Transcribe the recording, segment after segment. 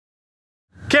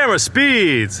Camera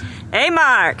speeds. Hey,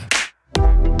 Mark.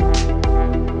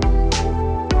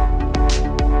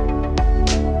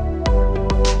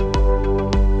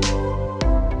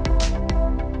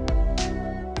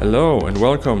 Hello and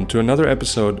welcome to another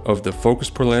episode of the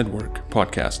Focus Puller at Work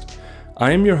podcast.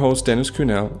 I am your host Dennis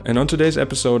Kühnel, and on today's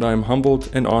episode I am humbled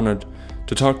and honored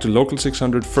to talk to Local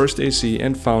 600 First AC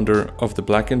and founder of the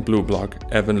Black and Blue blog,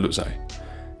 Evan Luzi.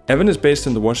 Evan is based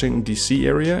in the Washington DC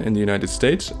area in the United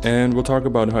States, and we'll talk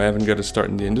about how Evan got his start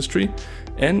in the industry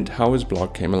and how his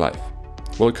blog came alive.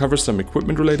 We'll cover some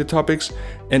equipment related topics,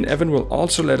 and Evan will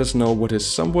also let us know what his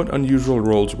somewhat unusual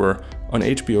roles were on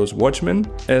HBO's Watchmen,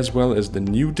 as well as the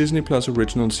new Disney Plus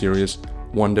original series,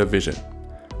 WandaVision.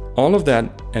 All of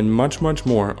that and much, much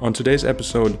more on today's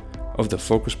episode of the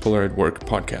Focus Puller at Work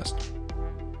podcast.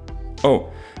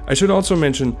 Oh, I should also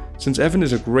mention, since Evan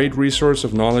is a great resource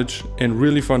of knowledge and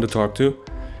really fun to talk to,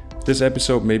 this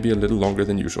episode may be a little longer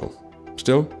than usual.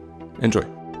 Still, enjoy.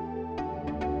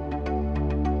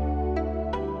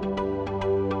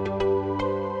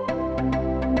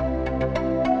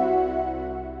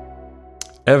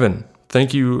 Evan,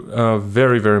 thank you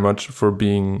very, very much for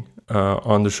being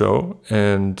on the show.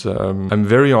 And I'm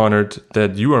very honored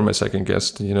that you are my second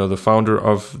guest, the founder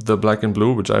of the Black and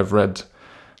Blue, which I've read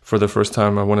for the first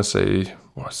time, I want to say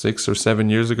 6 or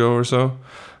 7 years ago or so.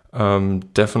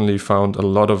 Definitely found a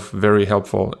lot of very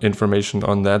helpful information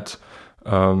on that.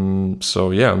 So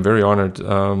yeah, I'm very honored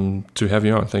to have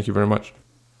you on. Thank you very much.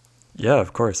 Yeah,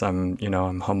 of course. I'm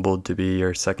humbled to be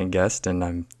your second guest, and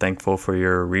I'm thankful for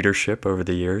your readership over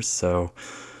the years. So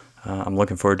I'm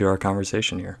looking forward to our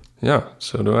conversation here. Yeah,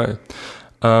 so do I.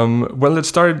 Well, let's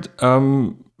start.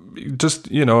 I'm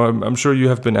sure you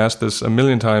have been asked this a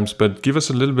million times, but give us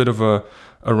a little bit of a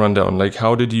rundown. Like,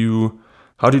 how did you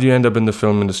end up in the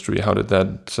film industry? How did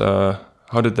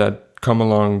that come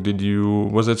along?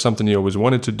 Was it something you always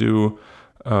wanted to do?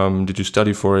 Did you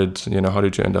study for it? How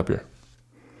did you end up here?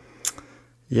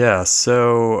 Yeah,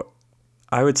 so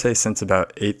I would say since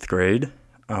about 8th grade,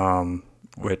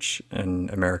 which in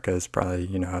America is probably,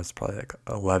 I was probably like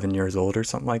 11 years old or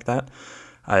something like that.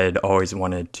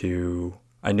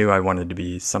 I knew I wanted to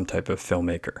be some type of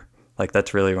filmmaker. Like,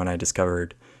 that's really when I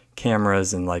discovered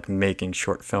cameras and like making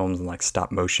short films and like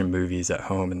stop motion movies at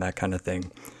home and that kind of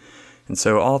thing. And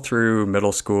so all through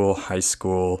middle school, high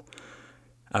school,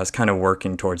 I was kind of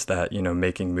working towards that,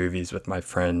 making movies with my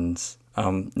friends.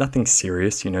 Nothing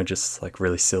serious, just like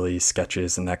really silly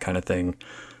sketches and that kind of thing.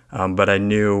 But I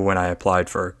knew when I applied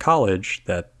for college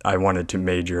that I wanted to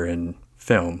major in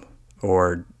film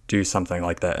or do something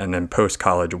like that, and then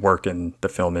post-college work in the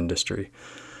film industry.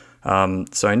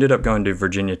 So I ended up going to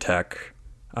Virginia Tech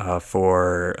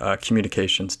for a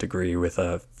communications degree with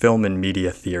a film and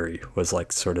media theory was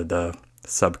like sort of the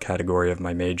subcategory of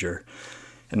my major.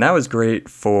 And that was great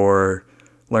for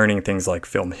learning things like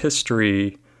film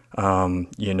history,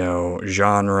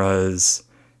 genres,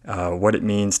 what it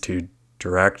means to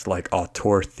direct, like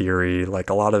auteur theory, like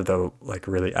a lot of the like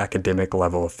really academic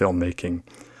level of filmmaking.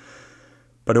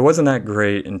 But it wasn't that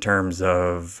great in terms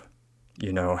of,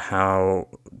 how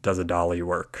does a dolly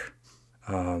work?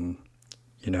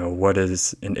 What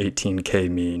does an 18K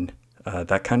mean?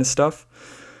 That kind of stuff.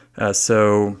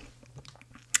 So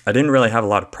I didn't really have a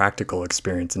lot of practical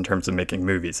experience in terms of making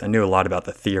movies. I knew a lot about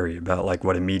the theory, about like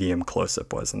what a medium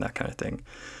close-up was and that kind of thing.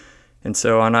 And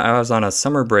so I was on a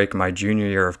summer break my junior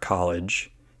year of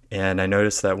college, and I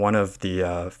noticed that one of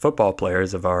the football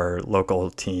players of our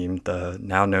local team, the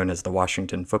now known as the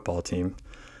Washington football team,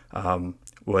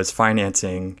 was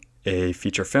financing a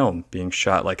feature film being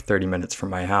shot like 30 minutes from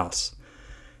my house.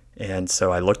 And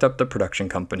so I looked up the production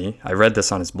company. I read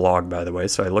this on his blog, by the way.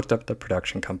 So I looked up the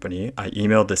production company. I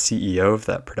emailed the CEO of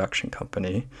that production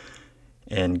company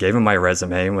and gave him my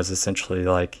resume and was essentially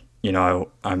like,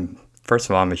 first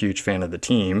of all, I'm a huge fan of the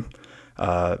team.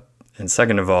 And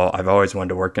second of all, I've always wanted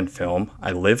to work in film.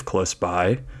 I live close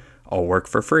by. I'll work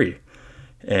for free.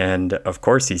 And of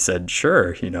course he said,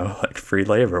 sure, like free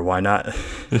labor. Why not?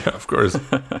 Yeah, of course.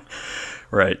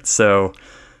 Right. So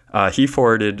he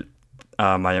forwarded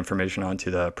my information on to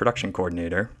the production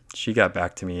coordinator. She got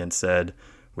back to me and said,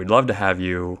 we'd love to have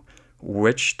you.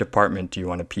 Which department do you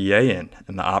want a PA in?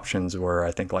 And the options were,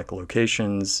 I think, like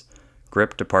locations,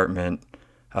 grip department,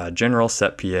 general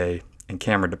set PA, and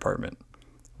camera department.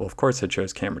 Well, of course I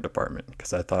chose camera department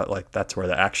because I thought like that's where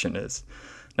the action is.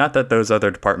 Not that those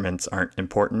other departments aren't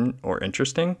important or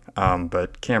interesting,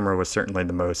 but camera was certainly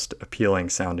the most appealing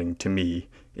sounding to me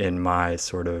in my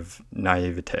sort of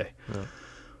naivete. Yeah.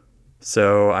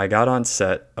 So I got on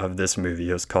set of this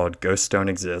movie. It was called Ghosts Don't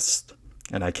Exist.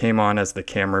 And I came on as the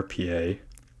camera PA,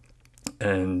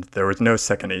 and there was no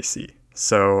second AC.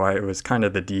 So I was kind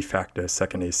of the de facto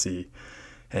second AC.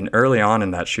 And early on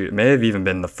in that shoot, it may have even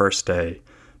been the first day,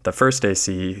 the first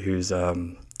AC, who's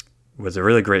was a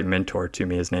really great mentor to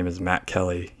me. His name is Matt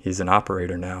Kelly. He's an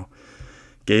operator now.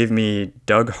 Gave me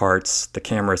Doug Hart's The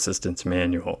Camera Assistant's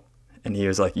Manual. And he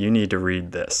was like, you need to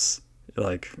read this,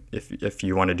 like, if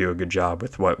you want to do a good job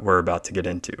with what we're about to get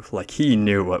into. Like, he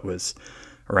knew what was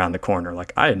around the corner.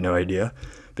 Like, I had no idea,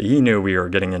 but he knew we were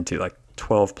getting into like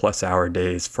 12-plus-hour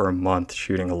days for a month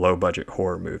shooting a low-budget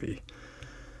horror movie.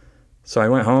 So I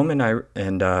went home,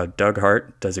 and Doug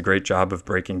Hart does a great job of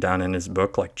breaking down in his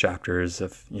book like chapters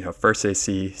of, first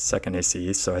AC, second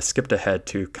AC. So I skipped ahead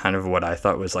to kind of what I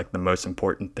thought was like the most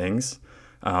important things.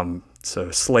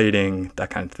 So slating, that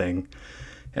kind of thing.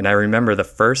 And I remember the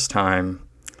first time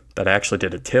that I actually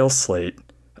did a tail slate,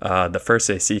 the first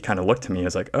AC kind of looked to me and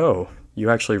was like, oh, you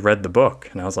actually read the book.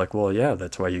 And I was like, well, yeah,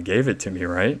 that's why you gave it to me,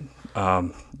 right?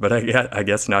 But I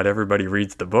guess not everybody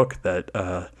reads the book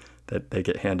that they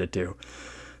get handed to.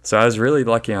 So I was really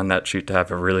lucky on that shoot to have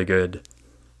a really good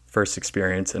first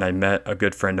experience. And I met a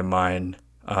good friend of mine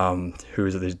who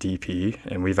was the DP,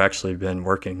 and we've actually been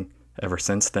working ever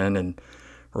since then. And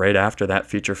right after that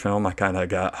feature film, I kind of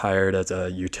got hired as a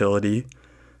utility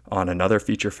on another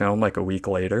feature film like a week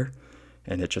later.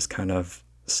 And it just kind of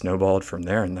snowballed from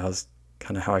there. And that was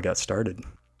kind of how I got started.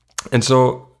 And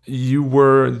so you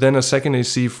were then a second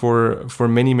AC for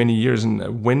many, many years.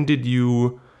 And when did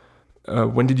you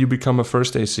become a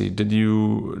first AC?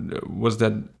 Was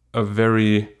that a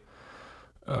very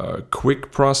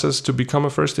quick process to become a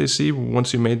first AC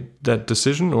once you made that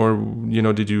decision? Or,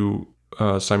 did you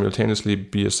simultaneously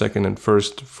be a second and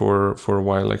first for a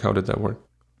while? Like, how did that work?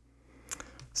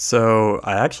 So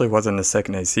I actually wasn't a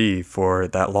second AC for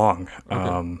that long.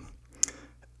 Okay.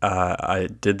 I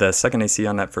did the second AC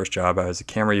on that first job. I was a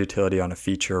camera utility on a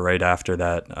feature right after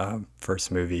that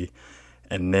first movie.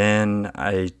 And then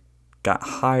I got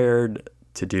hired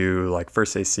to do like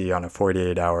first AC on a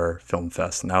 48-hour film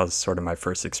fest. And that was sort of my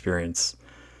first experience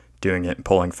doing it and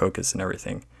pulling focus and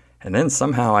everything. And then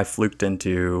somehow I fluked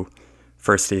into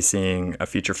first ACing a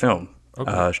feature film.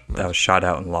 Okay. That was shot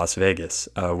out in Las Vegas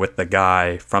with the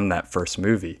guy from that first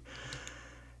movie.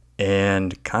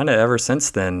 And kind of ever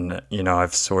since then,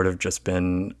 I've sort of just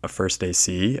been a first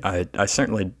AC. I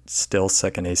certainly still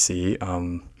second AC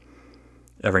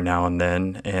every now and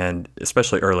then. And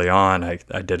especially early on,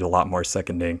 I did a lot more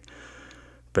seconding.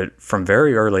 But from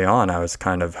very early on, I was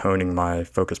kind of honing my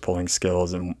focus pulling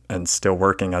skills and still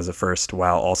working as a first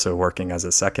while also working as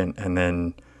a second. And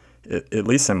then at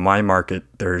least in my market,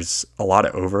 there's a lot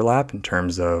of overlap in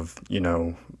terms of,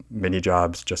 many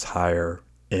jobs just hire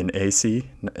in AC,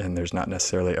 and there's not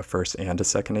necessarily a first and a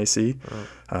second AC.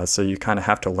 Right. So you kind of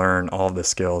have to learn all the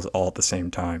skills all at the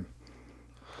same time.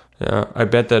 Yeah, I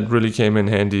bet that really came in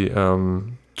handy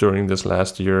during this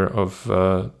last year of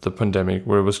the pandemic,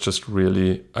 where it was just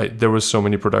really, there were so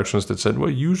many productions that said, well,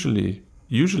 usually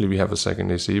we have a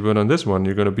second AC, but on this one,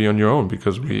 you're going to be on your own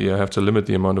because we have to limit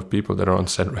the amount of people that are on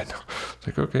set right now. It's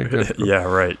like, okay, good. Yeah,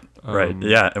 right.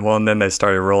 Yeah. And then they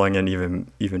started rolling in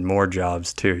even more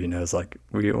jobs too. It's like,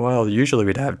 usually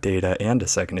we'd have data and a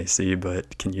second AC,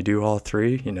 but can you do all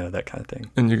three? That kind of thing.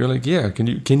 And you go like, yeah,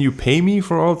 can you pay me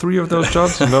for all three of those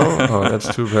jobs? No? Oh,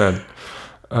 that's too bad.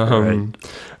 Right.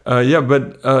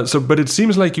 But it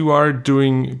seems like you are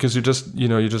doing, because you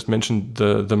just mentioned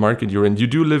the market you're in. You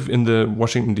do live in the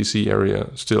Washington D.C.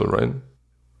 area still, right?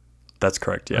 That's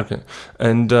correct. Yeah. Okay.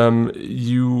 And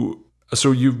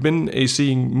you've been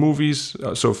ACing movies,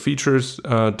 so features,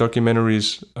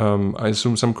 documentaries. I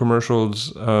assume some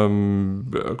commercials,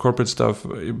 corporate stuff.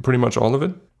 Pretty much all of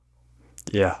it.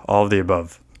 Yeah, all of the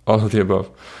above. All of the above.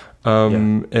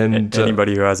 And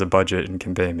anybody who has a budget and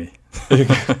can pay me.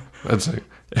 That's it.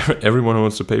 Everyone who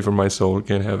wants to pay for my soul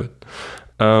can have it.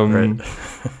 Right.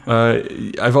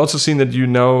 I've also seen that you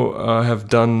now have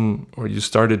done, or you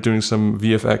started doing some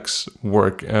VFX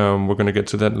work. We're going to get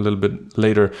to that a little bit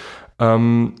later.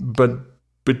 But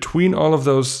between all of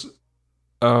those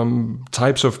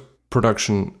types of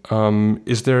production,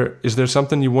 is there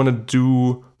something you want to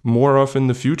do more of in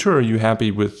the future, or are you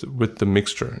happy with the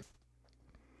mixture?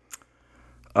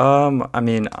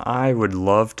 I would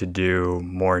love to do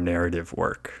more narrative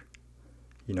work.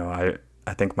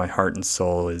 I think my heart and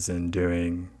soul is in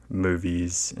doing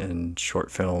movies and short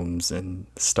films and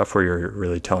stuff where you're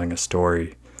really telling a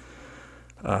story.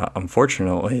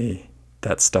 Unfortunately,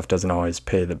 that stuff doesn't always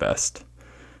pay the best.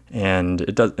 And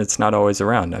it's not always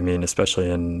around.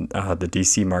 Especially in the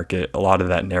DC market, a lot of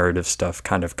that narrative stuff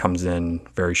kind of comes in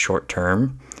very short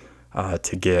term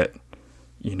to get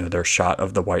their shot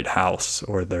of the White House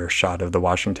or their shot of the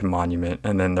Washington Monument,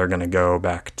 and then they're going to go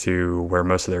back to where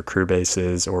most of their crew base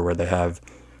is or where they have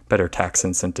better tax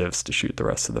incentives to shoot the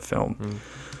rest of the film.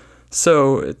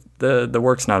 So the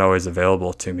work's not always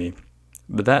available to me.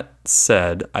 But that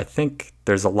said, I think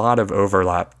there's a lot of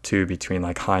overlap too between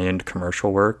like high-end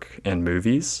commercial work and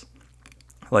movies.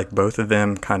 Like both of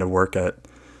them kind of work at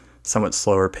somewhat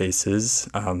slower paces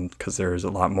because there's a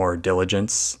lot more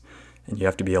diligence and you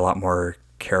have to be a lot more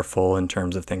careful in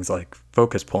terms of things like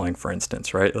focus pulling, for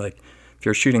instance, right? Like if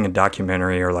you're shooting a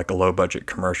documentary or like a low budget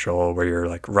commercial where you're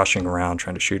like rushing around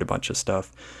trying to shoot a bunch of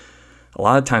stuff, a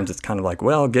lot of times it's kind of like,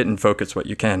 well, get in focus what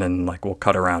you can and like we'll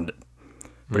cut around it.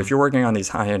 But if you're working on these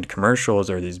high-end commercials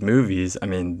or these movies, I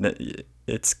mean,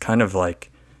 it's kind of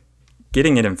like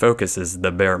getting it in focus is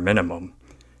the bare minimum.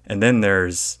 And then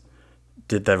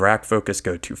did the rack focus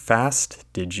go too fast?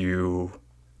 Did you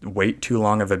wait too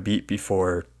long of a beat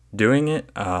before doing it?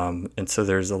 And so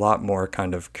there's a lot more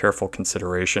kind of careful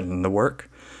consideration in the work.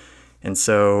 And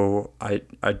so I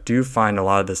do find a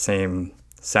lot of the same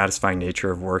satisfying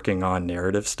nature of working on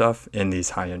narrative stuff in these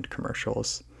high-end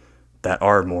commercials that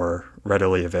are more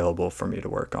readily available for me to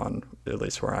work on, at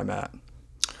least where I'm at.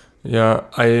 Yeah,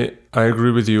 I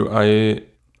agree with you.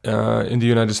 In the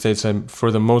United States, I for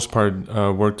the most part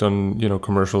worked on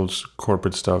commercials,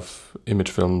 corporate stuff, image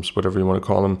films, whatever you want to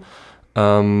call them.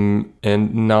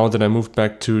 And now that I moved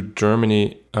back to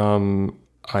Germany,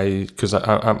 because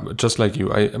I'm just like you,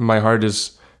 my heart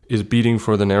is beating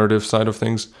for the narrative side of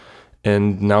things,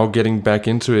 and now getting back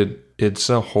into it, it's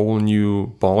a whole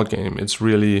new ball game. It's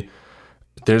really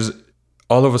there's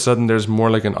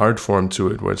more like an art form to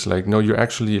it, where it's like, no, you're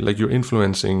actually like you're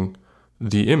influencing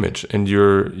the image and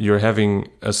you're having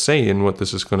a say in what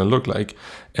this is going to look like.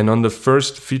 And on the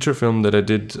first feature film that I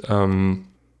did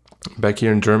back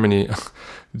here in Germany,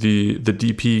 the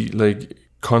DP like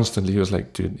constantly was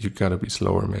like, dude, you gotta be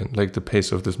slower, man. Like the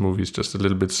pace of this movie is just a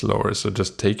little bit slower, so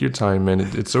just take your time, man.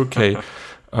 It's okay.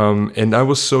 And I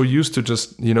was so used to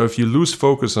just, if you lose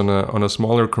focus on a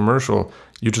smaller commercial,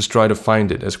 you just try to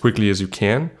find it as quickly as you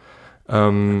can.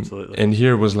 Absolutely. And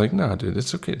here was like, nah, dude,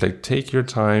 it's okay. Like, take your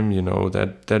time.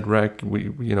 That rack.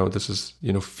 This is,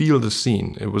 feel the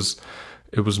scene. It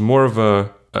was more of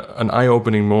an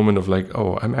eye-opening moment of like,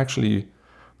 oh,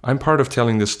 I'm part of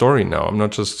telling this story now. I'm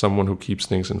not just someone who keeps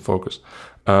things in focus.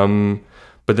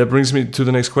 But that brings me to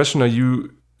the next question.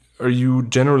 Are you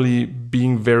generally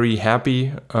being very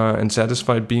happy and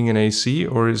satisfied being an AC,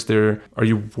 or are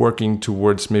you working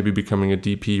towards maybe becoming a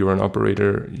DP or an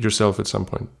operator yourself at some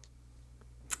point?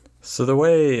 So the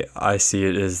way I see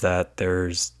it is that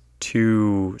there's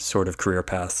two sort of career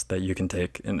paths that you can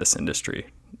take in this industry.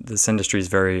 This industry is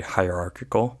very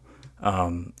hierarchical.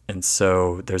 And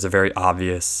so there's a very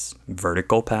obvious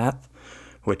vertical path,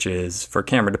 which is for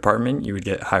camera department, you would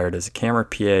get hired as a camera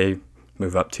PA,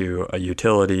 move up to a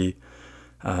utility,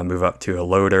 move up to a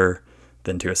loader,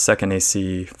 then to a second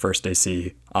AC, first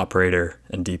AC, operator,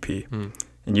 and DP.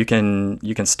 And you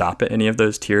can stop at any of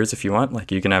those tiers if you want.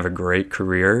 Like you can have a great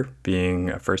career being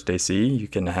a first AC. You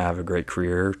can have a great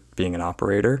career being an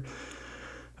operator.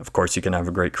 Of course, you can have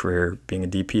a great career being a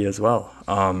DP as well.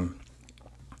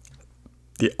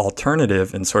 The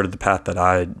alternative and sort of the path that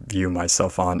I view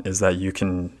myself on is that you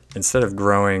can, instead of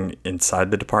growing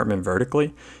inside the department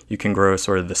vertically, you can grow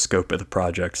sort of the scope of the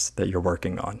projects that you're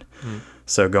working on.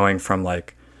 So going from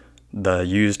like the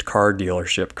used car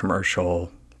dealership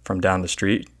commercial from down the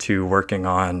street to working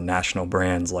on national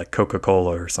brands like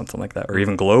Coca-Cola or something like that, or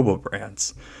even global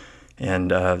brands.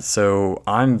 And so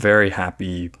I'm very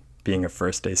happy being a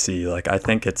first AC. Like I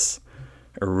think it's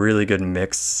a really good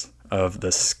mix of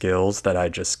the skills that I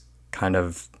just kind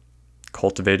of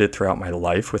cultivated throughout my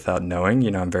life without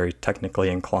knowing. I'm very technically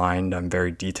inclined. I'm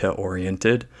very detail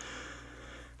oriented.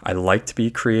 I like to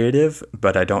be creative,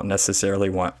 but I don't necessarily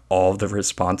want all the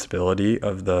responsibility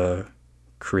of the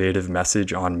creative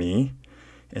message on me.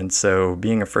 And so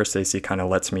being a first AC kind of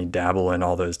lets me dabble in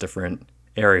all those different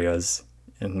areas.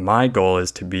 And my goal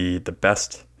is to be the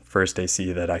best first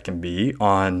AC that I can be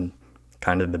on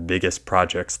kind of the biggest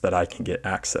projects that I can get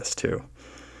access to.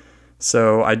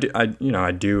 So I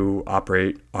do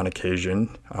operate on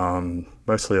occasion,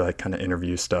 mostly like kind of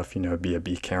interview stuff, be a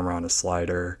B camera on a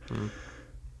slider,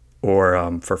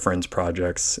 or for friends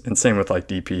projects. And same with like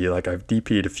DP. Like I've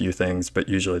DP'd a few things, but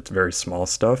usually it's very small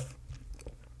stuff.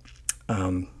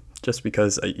 Just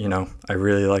because I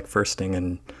really like firsting,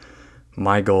 and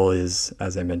my goal is,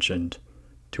 as I mentioned,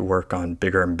 to work on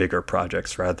bigger and bigger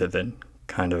projects rather than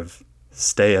kind of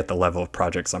stay at the level of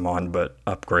projects I'm on, but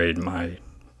upgrade my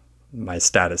my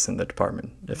status in the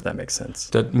department, if that makes sense.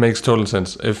 That makes total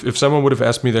sense. If someone would have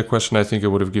asked me that question, I think I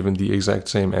would have given the exact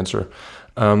same answer.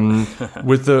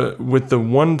 With the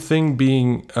one thing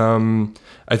being,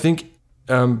 I think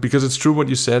because it's true what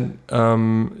you said,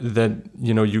 that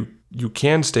you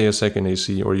can stay a second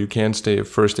AC or you can stay a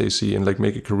first AC and like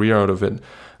make a career out of it.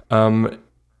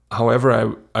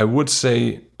 However, I would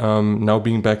say now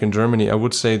being back in Germany, I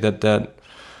would say that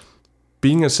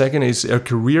being a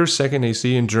career second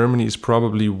AC in Germany is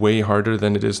probably way harder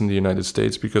than it is in the United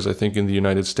States, because I think in the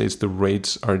United States the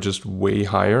rates are just way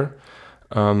higher.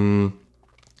 And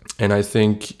I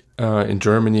think in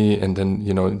Germany and then,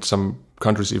 in some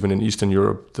countries, even in Eastern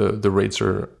Europe, the rates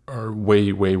are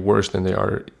way, way worse than they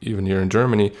are even here in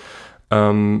Germany.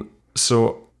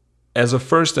 So as a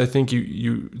first, I think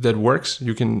you that works.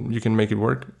 You can make it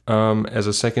work. As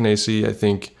a second AC, I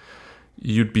think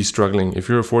you'd be struggling. If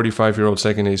you're a 45-year-old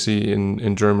second AC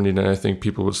in Germany, then I think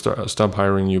people would stop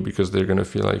hiring you, because they're going to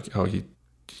feel like, oh, he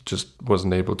just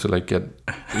wasn't able to like get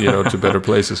to better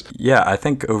places. Yeah, I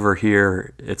think over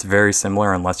here it's very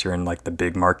similar, unless you're in like the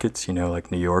big markets,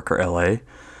 like New York or LA.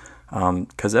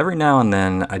 Because every now and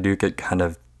then I do get kind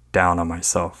of down on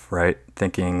myself, right?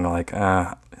 Thinking like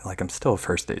I'm still a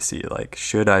first AC. Like,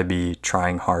 should I be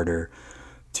trying harder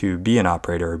to be an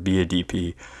operator or be a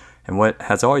DP? And what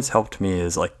has always helped me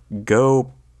is like,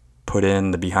 go put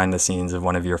in the behind the scenes of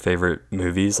one of your favorite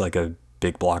movies, like a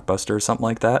big blockbuster or something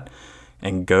like that,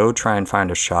 and go try and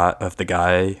find a shot of the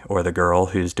guy or the girl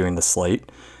who's doing the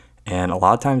slate. And a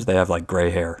lot of times they have like gray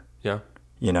hair. Yeah.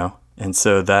 And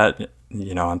so that,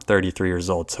 I'm 33 years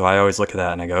old. So I always look at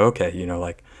that and I go, okay,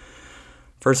 like,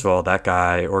 first of all, that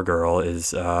guy or girl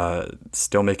is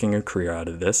still making a career out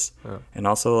of this. Yeah. And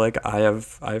also, like, I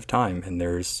have time, and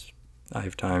I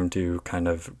have time to kind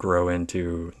of grow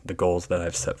into the goals that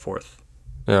I've set forth.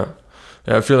 Yeah.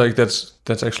 I feel like that's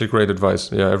actually great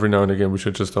advice. Yeah, every now and again we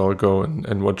should just all go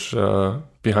and watch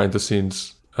behind the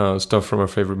scenes stuff from our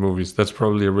favorite movies. That's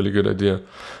probably a really good idea.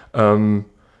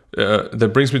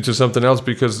 That brings me to something else,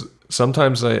 because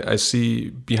sometimes I see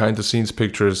behind the scenes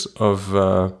pictures of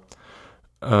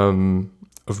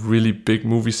really big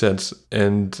movie sets,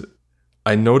 and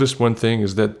I noticed one thing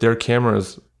is that their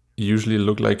cameras usually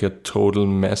look like a total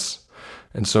mess.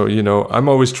 And so, I'm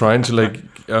always trying to like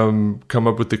come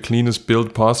up with the cleanest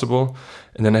build possible.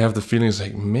 And then I have the feeling it's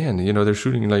like, man, they're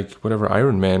shooting like whatever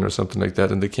Iron Man or something like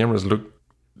that, and the cameras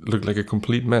look like a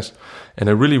complete mess. And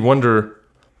I really wonder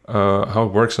how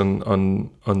it works on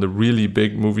the really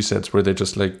big movie sets, where they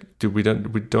just like, we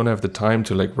don't have the time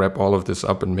to like wrap all of this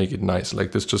up and make it nice.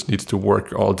 Like, this just needs to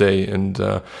work all day, and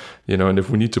and if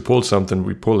we need to pull something,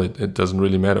 we pull it. It doesn't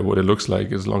really matter what it looks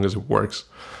like as long as it works.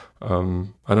 I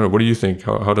don't know. What do you think?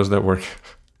 How does that work?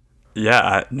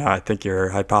 Yeah, I think your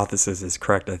hypothesis is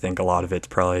correct. I think a lot of it's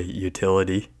probably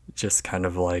utility, just kind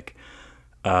of like,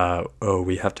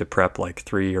 we have to prep like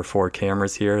 3 or 4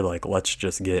 cameras here. Like, let's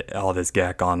just get all this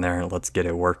GAC on there and let's get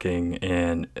it working.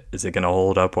 And is it going to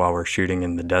hold up while we're shooting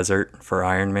in the desert for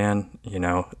Iron Man?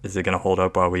 Is it going to hold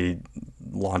up while we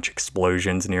launch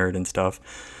explosions near it and stuff?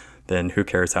 Then who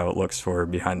cares how it looks for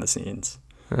behind the scenes?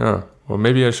 Yeah. Well,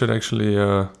 maybe I should actually,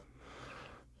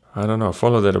 I don't know,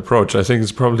 follow that approach. I think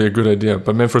it's probably a good idea.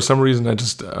 But man, for some reason, I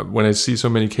just, when I see so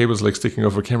many cables like sticking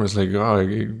off a camera, it's like,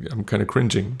 I'm kind of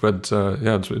cringing. But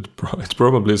it's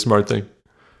probably a smart thing.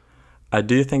 I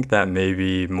do think that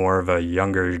maybe more of a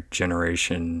younger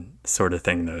generation sort of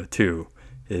thing, though, too,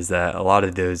 is that a lot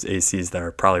of those ACs that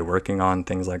are probably working on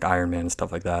things like Iron Man and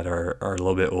stuff like that are a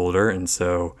little bit older. And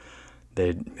so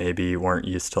they maybe weren't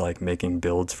used to like making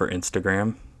builds for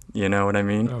Instagram. You know what I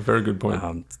mean? Oh, very good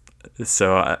point.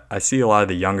 So I see a lot of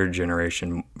the younger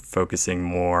generation focusing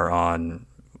more on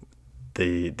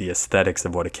the aesthetics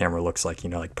of what a camera looks like,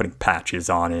 like putting patches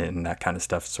on it and that kind of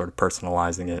stuff, sort of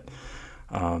personalizing it,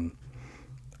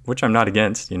 which I'm not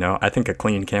against. I think a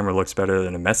clean camera looks better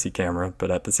than a messy camera, but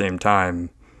at the same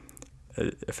time,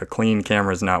 if a clean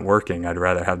camera is not working, I'd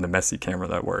rather have the messy camera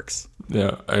that works.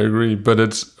 Yeah, I agree, but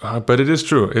it is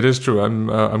true. It is true.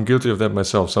 I'm guilty of that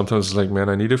myself. Sometimes it's like, man,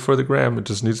 I need it for the gram. It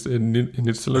just needs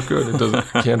to look good. It doesn't.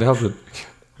 Can't help it.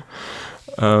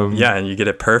 Yeah, and you get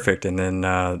it perfect, and then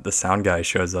the sound guy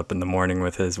shows up in the morning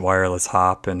with his wireless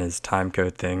hop and his time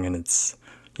code thing, and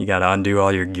you got to undo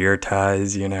all your gear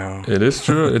ties. It is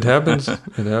true. It happens.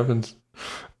 It happens.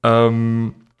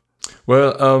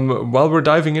 Well, while we're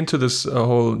diving into this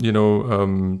whole,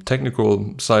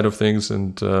 technical side of things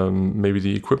and maybe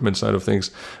the equipment side of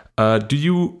things, do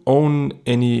you own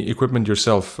any equipment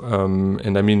yourself?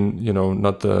 And I mean,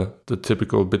 not the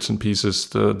typical bits and pieces,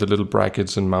 the little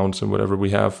brackets and mounts and whatever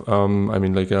we have. I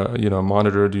mean, like a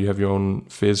monitor. Do you have your own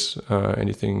fizz?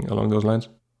 Anything along those lines?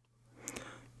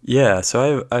 Yeah,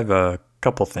 so I have a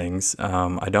couple things.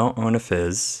 I don't own a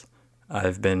fizz.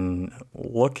 I've been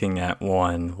looking at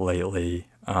one lately,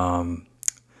 and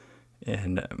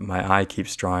my eye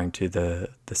keeps drawing to the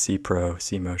C-Pro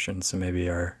C-Motion, so maybe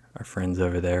our friends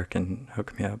over there can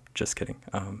hook me up. Just kidding.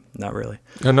 Not really.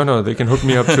 No, they can hook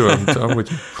me up too. I'm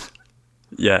with you.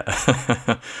 Yeah.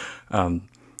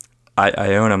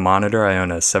 I own a monitor. I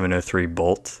own a 703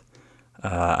 Bolt.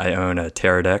 I own a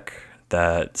Teradek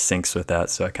that syncs with that,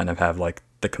 so I kind of have like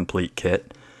the complete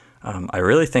kit. I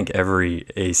really think every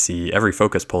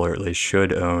focus puller at least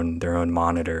should own their own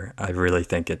monitor. I really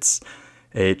think it's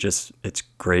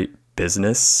great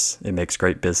business. It makes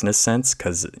great business sense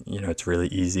because, it's really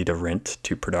easy to rent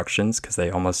to productions because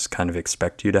they almost kind of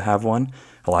expect you to have one.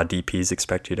 A lot of DPs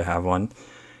expect you to have one.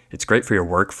 It's great for your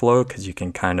workflow because you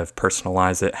can kind of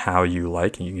personalize it how you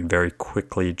like, and you can very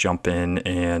quickly jump in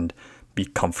and be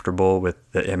comfortable with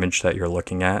the image that you're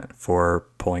looking at for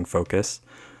pulling focus.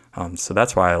 So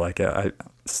that's why I like it.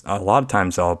 A lot of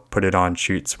times I'll put it on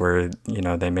shoots where,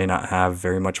 they may not have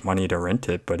very much money to rent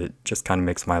it, but it just kind of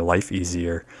makes my life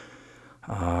easier.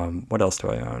 What else do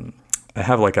I own? I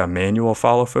have like a manual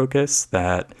follow focus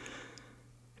that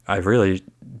I really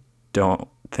don't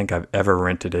think I've ever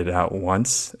rented it out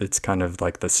once. It's kind of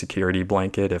like the security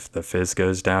blanket. If the fizz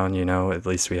goes down, at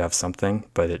least we have something,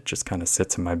 but it just kind of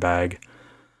sits in my bag.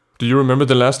 Do you remember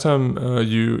the last time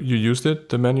you used it,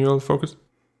 the manual focus?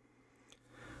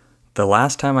 The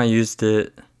last time I used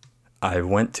it, I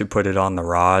went to put it on the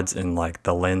rods and like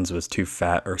the lens was too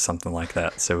fat or something like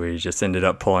that. So we just ended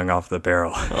up pulling off the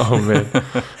barrel. Oh, man.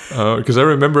 Because I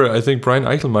remember, I think Brian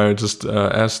Eichelmeier just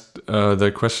asked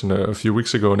that question a few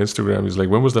weeks ago on Instagram. He's like,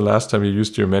 when was the last time you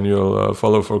used your manual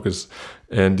follow focus?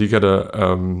 And he got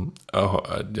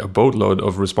a boatload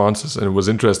of responses. And it was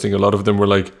interesting. A lot of them were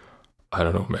like, I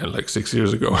don't know, man, like 6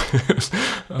 years ago.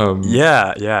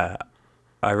 Yeah.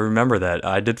 I remember that.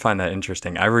 I did find that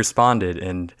interesting. I responded,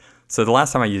 and so the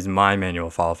last time I used my manual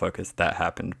follow focus, that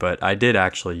happened. But I did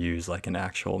actually use like an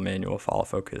actual manual follow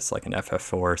focus, like an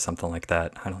FF4 or something like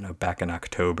that. I don't know, back in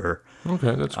October.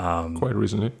 Okay, that's quite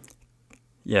recently.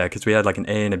 Yeah, because we had like an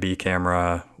A and a B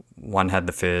camera. One had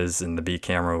the fizz, and the B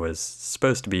camera was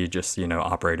supposed to be just,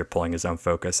 operator pulling his own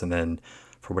focus. And then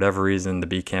for whatever reason, the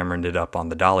B camera ended up on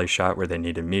the dolly shot where they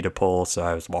needed me to pull. So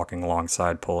I was walking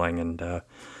alongside pulling, and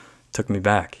took me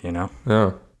back,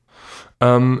 Yeah.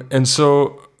 And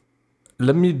so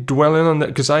let me dwell in on that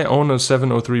because I own a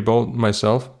 703 Bolt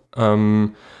myself.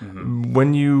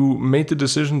 When you made the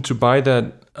decision to buy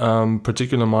that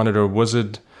particular monitor,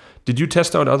 did you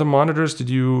test out other monitors? Did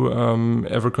you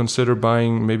ever consider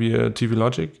buying maybe a TV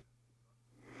Logic?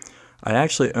 I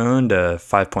actually owned a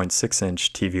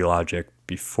 5.6-inch TV Logic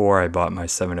before I bought my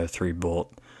 703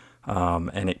 Bolt.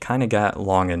 And it kind of got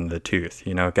long in the tooth,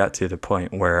 it got to the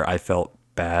point where I felt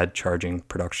bad charging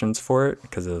productions for it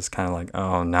because it was kind of like,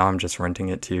 oh, now I'm just renting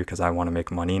it to you because I want to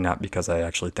make money, not because I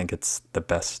actually think it's the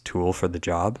best tool for the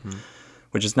job,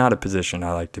 which is not a position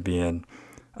I like to be in.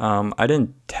 I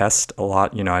didn't test a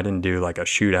lot, I didn't do like a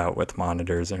shootout with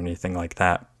monitors or anything like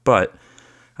that, but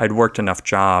I'd worked enough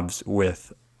jobs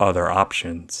with other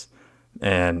options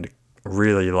and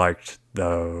really liked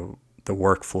the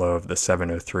workflow of the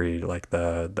 703, like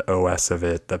the OS of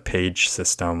it, the page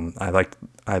system. I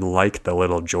like the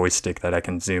little joystick that I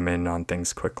can zoom in on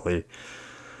things quickly.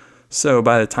 So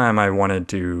by the time I wanted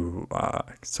to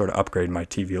sort of upgrade my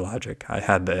TV Logic, I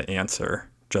had the answer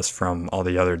just from all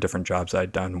the other different jobs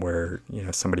I'd done where,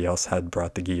 somebody else had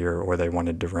brought the gear or they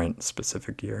wanted to rent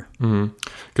specific gear.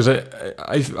 Because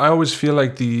I always feel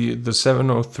like the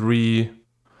 703,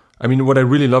 I mean, what I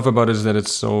really love about it is that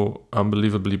it's so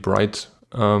unbelievably bright.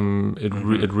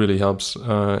 It really helps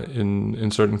in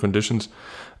certain conditions.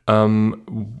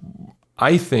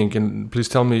 I think, and please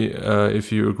tell me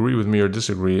if you agree with me or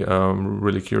disagree. I'm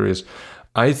really curious.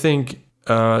 I think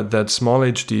that small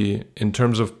HD, in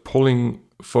terms of pulling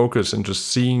focus and just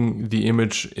seeing the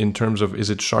image in terms of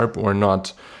is it sharp or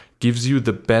not, gives you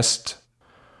the best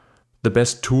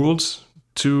tools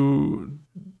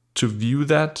to view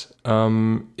that.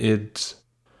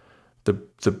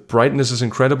 The brightness is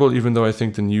incredible, even though I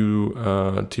think the new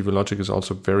TV Logic is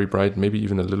also very bright, maybe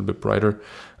even a little bit brighter.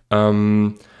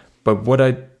 But what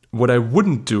I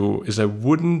wouldn't do is I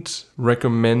wouldn't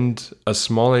recommend any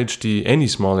small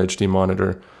HD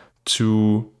monitor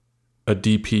to a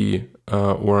DP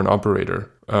or an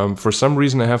operator. For some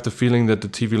reason, I have the feeling that the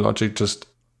TV logic just,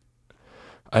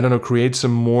 I don't know, creates a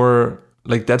more,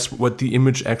 like that's what the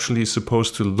image actually is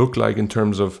supposed to look like in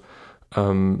terms of,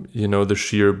 the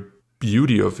sheer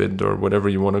beauty of it, or whatever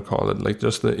you want to call it, like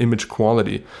just the image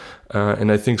quality.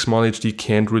 And I think small HD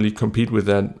can't really compete with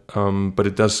that, but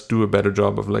it does do a better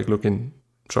job of like looking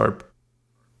sharp.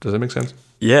 Does that make sense?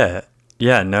 Yeah,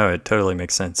 no, it totally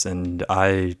makes sense. And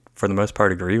I, for the most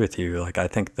part, agree with you. Like, I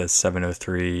think the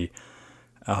 703,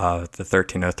 the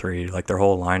 1303, like their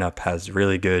whole lineup has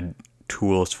really good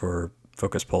tools for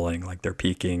focus pulling, like their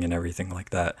peaking and everything like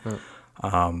that.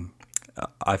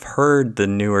 I've heard the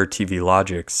newer TV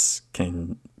Logics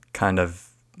can kind of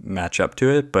match up to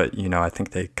it, but I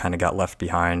think they kind of got left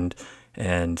behind,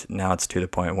 and now it's to the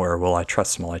point where, well, I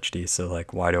trust small HD, so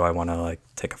like why do I want to like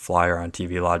take a flyer on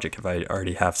TV Logic if I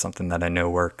already have something that I know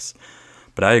works?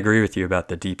 But I agree with you about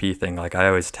the DP thing. Like, I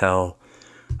always tell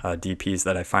DPs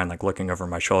that I find like looking over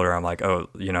my shoulder, I'm like, oh,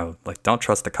 like don't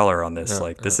trust the color on this.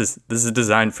 This is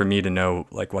designed for me to know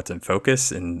like what's in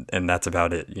focus, and that's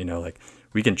about it. Like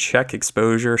we can check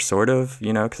exposure sort of,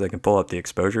 because I can pull up the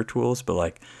exposure tools, but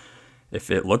like if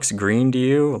it looks green to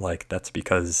you, like that's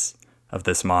because of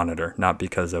this monitor, not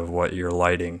because of what you're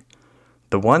lighting.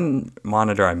 The one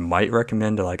monitor I might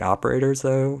recommend to like operators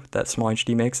though that small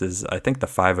HD makes is, I think the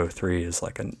 503 is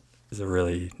a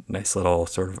really nice little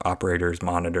sort of operator's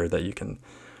monitor that you can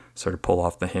sort of pull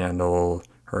off the handle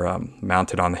or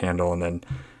mount it on the handle and then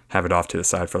have it off to the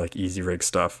side for like easy rig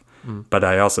stuff. But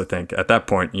I also think at that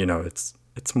point,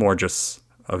 it's more just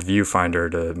a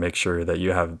viewfinder to make sure that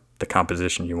you have the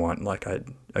composition you want. Like I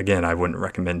wouldn't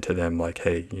recommend to them like,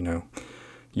 hey,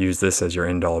 use this as your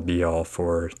end all be all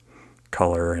for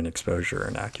color and exposure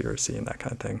and accuracy and that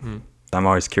kind of thing. I'm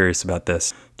always curious about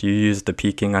this. Do you use the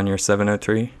peaking on your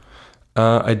 703?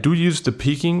 I do use the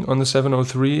peaking on the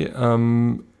 703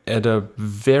 at a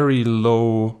very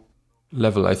low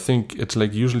level. I think it's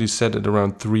like usually set at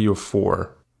around 3 or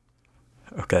 4.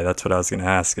 Okay, that's what I was going to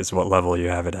ask, is what level you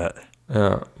have it at.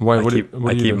 Yeah. Why?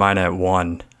 I keep mine at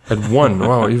 1. At 1?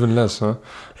 Wow, even less, huh?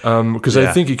 Because Yeah.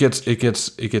 I think it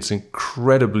gets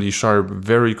incredibly sharp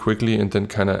very quickly, and then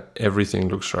kind of everything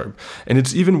looks sharp. And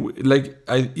it's even like,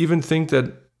 I even think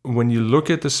that when you look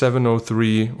at the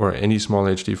 703 or any small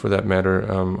HD for that matter,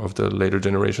 of the later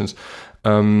generations,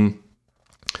 when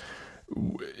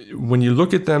you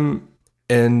look at them,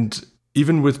 and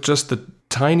even with just the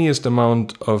tiniest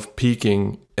amount of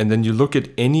peaking, and then you look at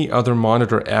any other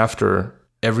monitor after,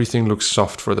 everything looks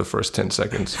soft for the first 10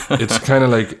 seconds. It's kind of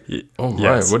like, oh my,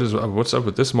 Yes. what's up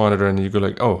with this monitor? And you go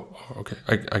like, oh, okay,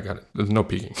 I got it. There's no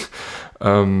peaking.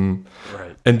 Right.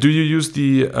 And do you use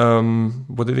the,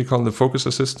 what did they call it? The focus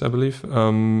assist, I believe?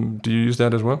 Do you use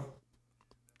that as well?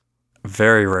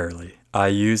 Very rarely. I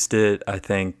used it, I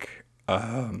think,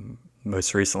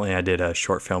 most recently I did a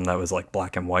short film that was like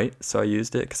black and white, so I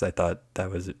used it because I thought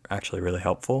that was actually really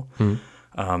helpful.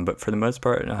 But for the most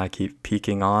part, I keep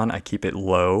peaking on. I keep it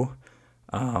low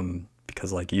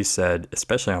because, like you said,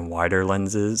 especially on wider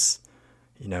lenses,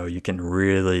 you can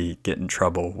really get in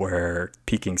trouble where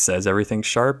peaking says everything's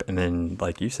sharp, and then,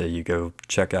 like you say, you go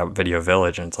check out Video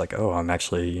Village, and it's like, oh, I'm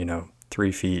actually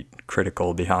 3 feet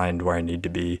critical behind where I need to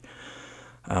be,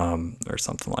 or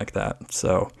something like that.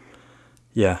 So.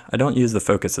 Yeah, I don't use the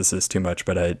focus assist too much,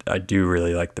 but I do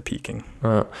really like the peaking.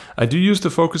 I do use the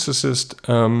focus assist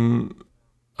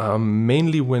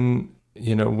mainly when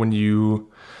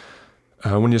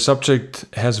your subject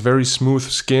has very smooth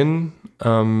skin.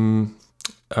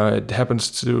 It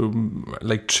happens to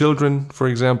like children, for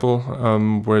example,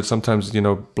 where sometimes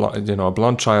a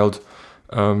blonde child.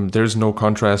 There's no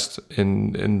contrast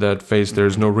in that face.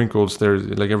 There's no wrinkles. There's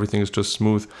like everything is just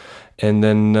smooth. And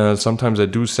then sometimes I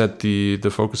do set the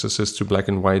focus assist to black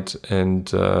and white and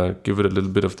give it a little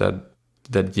bit of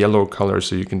that yellow color,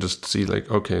 so you can just see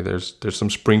like, okay, there's some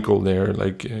sprinkle there,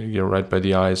 like right by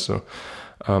the eyes. So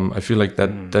I feel like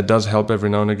that does help every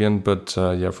now and again. But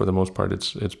yeah, for the most part,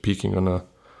 it's peaking on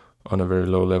a very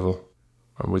low level.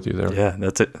 I'm with you there. Yeah,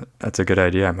 that's a good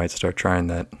idea. I might start trying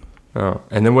that. Oh,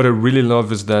 and then what I really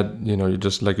love is that you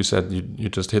just, like you said, you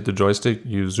just hit the joystick,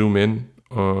 you zoom in,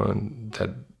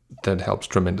 that helps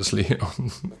tremendously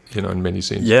on, in many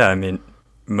scenes. Yeah, I mean,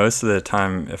 most of the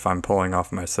time, if I'm pulling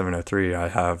off my 703, I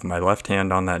have my left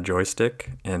hand on that joystick,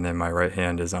 and then my right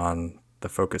hand is on the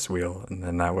focus wheel, and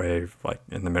then that way, like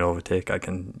in the middle of a take, I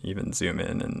can even zoom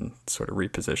in and sort of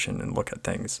reposition and look at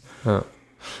things.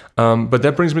 But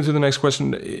that brings me to the next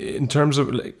question. In terms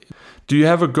of, like, do you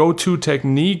have a go-to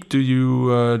technique? Do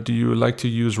you like to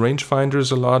use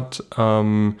rangefinders a lot?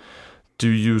 Do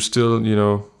you still,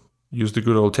 use the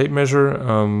good old tape measure?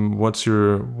 What's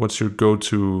your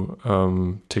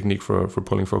go-to technique for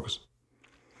pulling focus?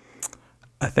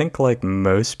 I think like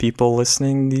most people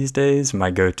listening these days, my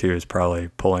go-to is probably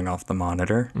pulling off the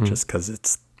monitor, just because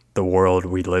it's the world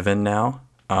we live in now.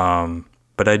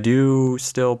 But I do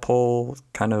still pull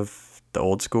kind of the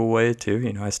old school way too.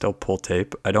 You know, I still pull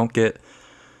tape. I don't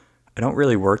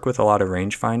really work with a lot of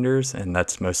rangefinders, and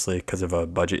that's mostly because of a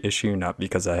budget issue, not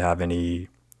because I have any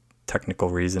technical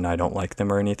reason I don't like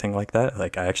them or anything like that.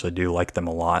 Like, I actually do like them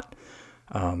a lot.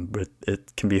 But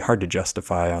it can be hard to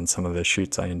justify on some of the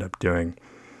shoots I end up doing.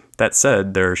 That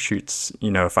said, there are shoots,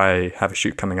 you know, if I have a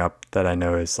shoot coming up that I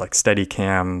know is like steady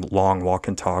cam, long walk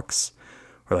and talks,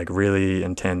 or like really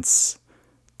intense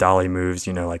dolly moves,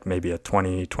 you know, like maybe a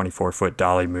 24 foot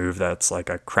dolly move that's like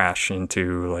a crash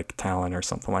into like Talon or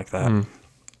something like that.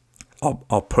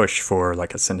 I'll push for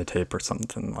like a Cinetape or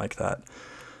something like that.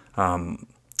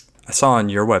 I saw on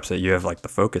your website you have like the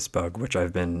focus bug, which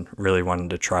I've been really wanting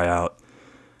to try out.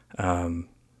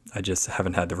 I just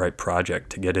haven't had the right project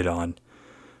to get it on.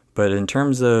 But in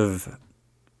terms of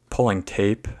pulling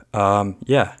tape,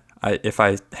 if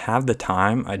I have the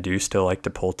time, I do still like to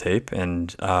pull tape,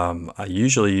 and I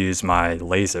usually use my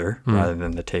laser rather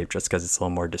than the tape, just because it's a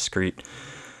little more discreet.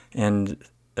 And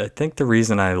I think the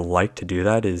reason I like to do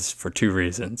that is for two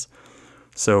reasons.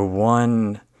 So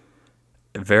one,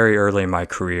 very early in my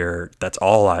career, that's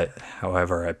all I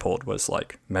pulled was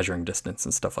like measuring distance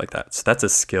and stuff like that. So that's a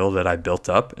skill that I built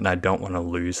up, and I don't want to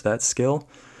lose that skill.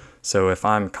 So if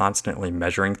I'm constantly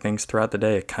measuring things throughout the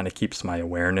day, it kind of keeps my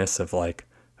awareness of like,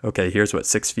 okay, here's what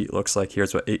 6 feet looks like,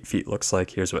 here's what 8 feet looks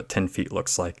like, here's what 10 feet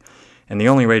looks like. And the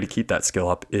only way to keep that skill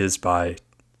up is by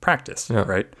practice,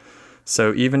 right?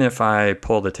 So even if I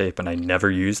pull the tape and I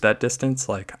never use that distance,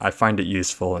 like, I find it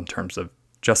useful in terms of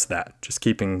just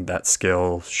keeping that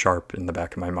skill sharp in the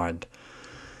back of my mind.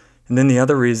 And then the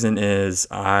other reason is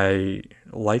I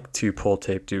like to pull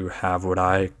tape to have what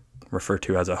I refer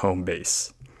to as a home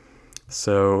base.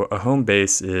 So a home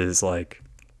base is like,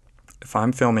 if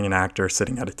I'm filming an actor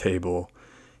sitting at a table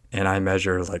and I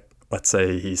measure, like, let's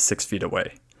say he's 6 feet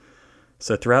away.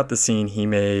 So throughout the scene,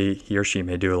 he or she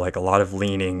may do like a lot of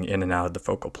leaning in and out of the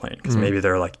focal plane, because maybe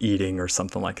they're like eating or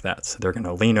something like that. So they're going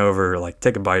to lean over, like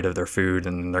take a bite of their food,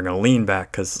 and they're going to lean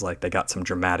back because like they got some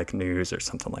dramatic news or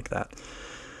something like that.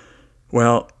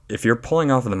 Well, if you're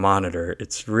pulling off of the monitor,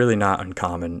 it's really not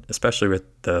uncommon, especially with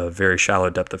the very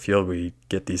shallow depth of field we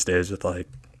get these days with like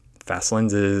fast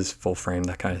lenses, full frame,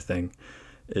 that kind of thing.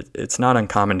 It's not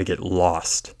uncommon to get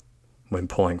lost when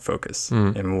pulling focus.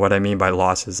 And what I mean by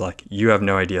lost is like, you have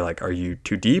no idea, like, are you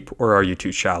too deep or are you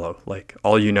too shallow? Like,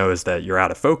 all you know is that you're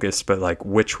out of focus, but like,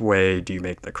 which way do you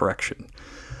make the correction?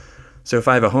 So if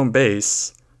I have a home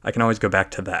base, I can always go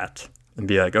back to that and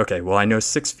be like, okay, well, I know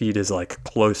 6 feet is like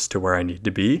close to where I need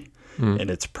to be.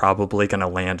 And it's probably going to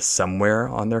land somewhere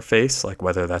on their face, like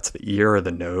whether that's the ear or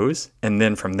the nose. And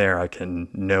then from there, I can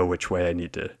know which way I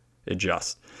need to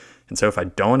adjust. And so if I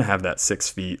don't have that 6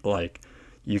 feet, like,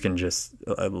 you can just,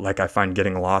 like, I find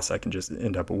getting lost, I can just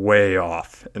end up way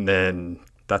off. And then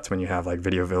that's when you have like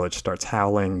Video Village starts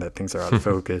howling that things are out of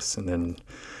focus, and then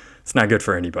it's not good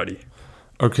for anybody.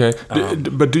 Okay.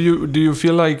 But do you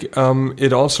feel like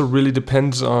it also really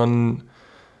depends on,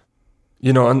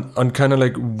 you know, on kind of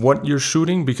like what you're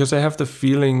shooting? Because I have the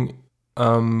feeling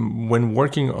when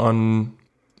working on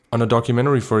a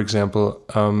documentary, for example,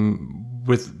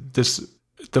 with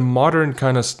the modern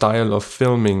kind of style of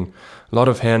filming, a lot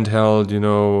of handheld, you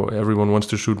know, everyone wants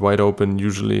to shoot wide open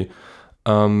usually.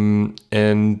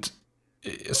 And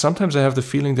sometimes I have the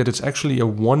feeling that it's actually a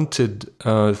wanted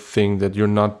thing, that you're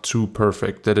not too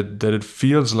perfect, that it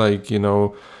feels like, you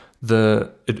know,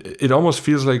 it almost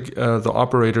feels like the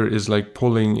operator is like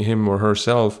pulling him or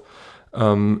herself,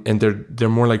 and they're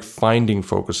more like finding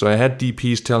focus. So I had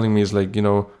DPs telling me, it's like, you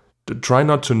know, try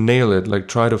not to nail it, like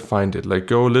try to find it, like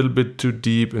go a little bit too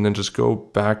deep and then just go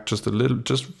back just a little,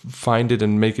 just find it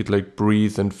and make it like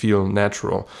breathe and feel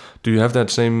natural. Do you have that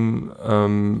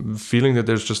same feeling that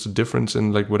there's just a difference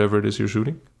in like whatever it is you're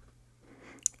shooting?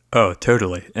 Oh,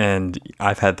 totally. And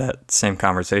I've had that same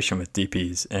conversation with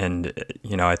DPs. And,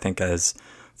 you know, I think as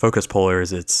focus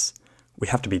pullers, we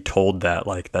have to be told that,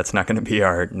 like, that's not going to be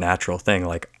our natural thing.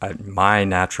 Like, my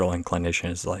natural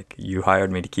inclination is like, you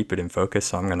hired me to keep it in focus,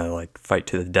 so I'm going to like fight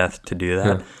to the death to do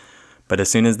that. Yeah. But as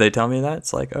soon as they tell me that,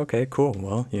 it's like, okay, cool.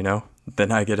 Well, you know,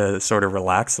 then I get to sort of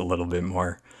relax a little bit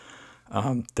more.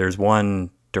 There's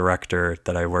one director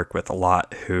that I work with a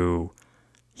lot who,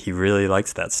 he really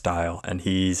likes that style, and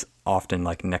he's often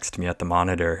like next to me at the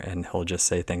monitor, and he'll just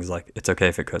say things like, it's okay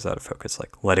if it goes out of focus,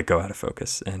 like let it go out of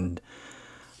focus. And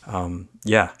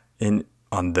and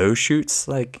on those shoots,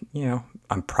 like, you know,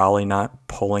 I'm probably not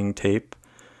pulling tape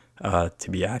to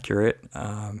be accurate,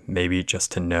 maybe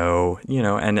just to know, you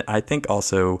know. And I think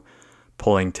also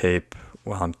pulling tape,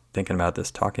 while I'm thinking about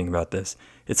this, talking about this,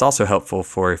 it's also helpful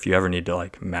for if you ever need to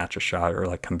like match a shot or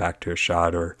like come back to a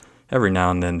shot, or every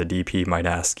now and then the DP might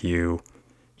ask you,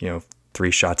 you know, 3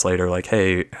 shots later, like,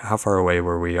 hey, how far away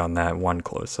were we on that one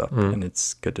close-up? And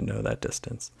it's good to know that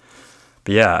distance.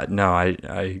 But yeah, no,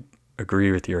 I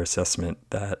agree with your assessment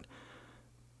that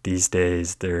these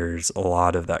days there's a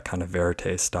lot of that kind of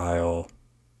verite style,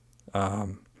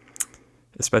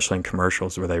 especially in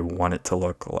commercials where they want it to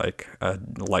look like a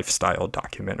lifestyle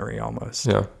documentary almost.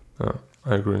 Yeah,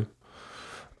 I agree.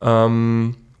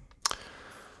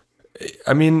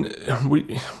 I mean,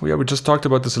 we just talked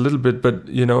about this a little bit, but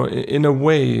you know, in a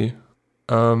way,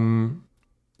 so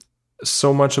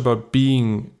much about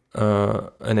being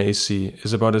an AC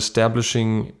is about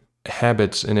establishing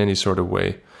habits in any sort of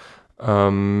way.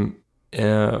 Do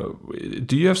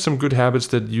you have some good habits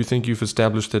that you think you've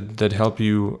established that help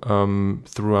you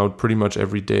throughout pretty much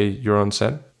every day you're on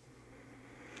set?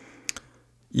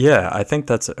 Yeah, I think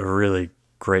that's a really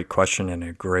great question and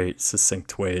a great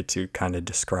succinct way to kind of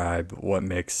describe what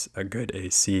makes a good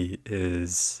AC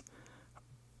is,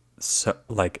 so,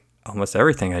 like, almost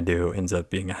everything I do ends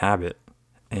up being a habit.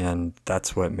 And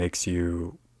that's what makes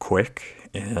you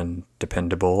quick and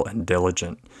dependable and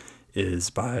diligent, is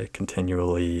by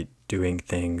continually doing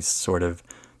things sort of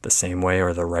the same way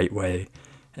or the right way,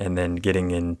 and then getting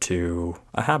into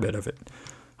a habit of it.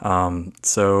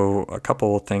 So a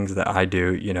couple of things that I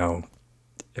do, you know,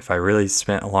 if I really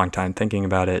spent a long time thinking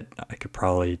about it, I could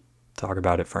probably talk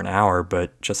about it for an hour,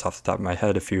 but just off the top of my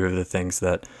head, a few of the things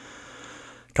that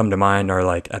come to mind are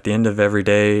like, at the end of every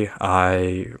day,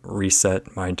 I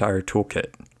reset my entire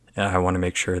toolkit. And I want to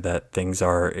make sure that things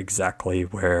are exactly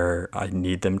where I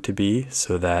need them to be,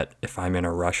 so that if I'm in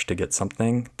a rush to get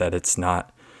something, that it's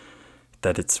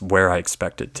where I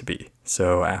expect it to be.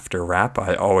 So after wrap,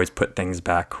 I always put things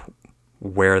back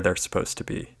where they're supposed to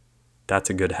be. That's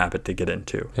a good habit to get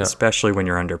into, especially when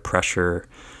you're under pressure.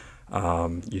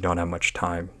 You don't have much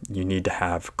time. You need to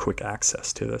have quick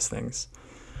access to those things.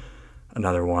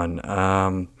 Another one,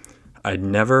 I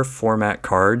never format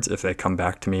cards if they come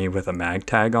back to me with a mag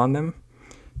tag on them.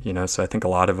 You know, so I think a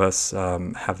lot of us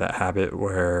have that habit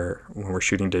where when we're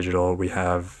shooting digital, we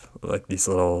have like these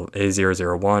little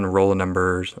A001 roll of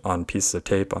numbers on pieces of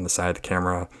tape on the side of the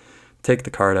camera. Take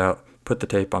the card out, put the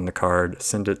tape on the card,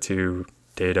 send it to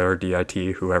Data or DIT,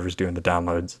 whoever's doing the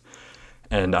downloads.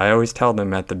 And I always tell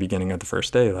them at the beginning of the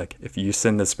first day, like, if you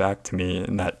send this back to me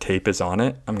and that tape is on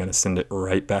it, I'm going to send it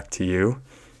right back to you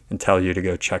and tell you to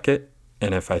go check it.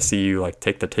 And if I see you like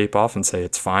take the tape off and say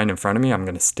it's fine in front of me, I'm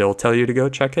going to still tell you to go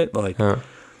check it. Like,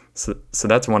 so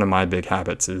that's one of my big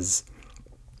habits, is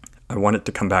I want it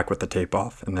to come back with the tape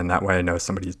off, and then that way I know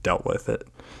somebody's dealt with it.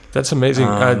 That's amazing.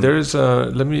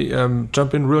 Let me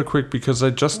jump in real quick, because I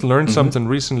just learned something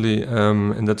recently,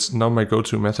 and that's now my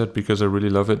go-to method because I really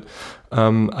love it.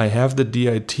 I have the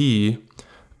DIT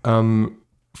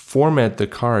format the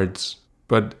cards,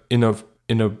 but in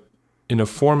a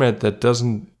format that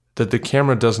the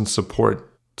camera doesn't support.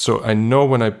 So I know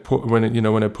when I put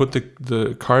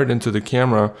the card into the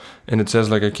camera and it says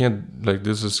like, I can't, like,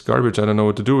 this is garbage, I don't know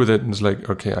what to do with it, and it's like,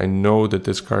 okay, I know that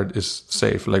this card is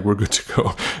safe, like we're good to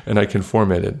go, and I can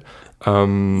format it.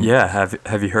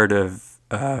 Have you heard of?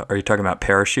 Are you talking about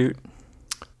Parachute?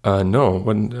 No.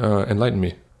 Enlighten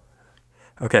me.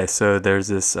 Okay, so there's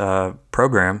this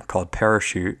program called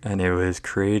Parachute, and it was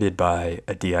created by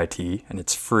a DIT, and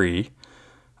it's free.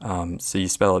 So you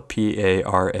spell it Parashoot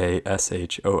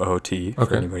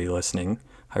for anybody listening.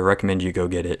 I recommend you go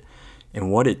get it.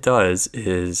 And what it does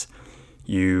is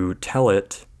you tell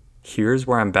it, here's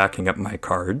where I'm backing up my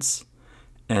cards.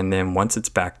 And then once it's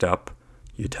backed up,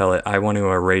 you tell it, I want to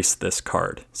erase this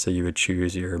card. So you would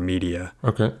choose your media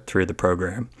through the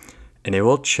program. And it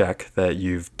will check that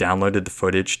you've downloaded the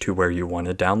footage to where you want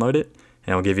to download it. And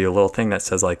it'll give you a little thing that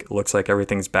says, like, looks like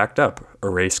everything's backed up,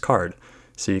 erase card.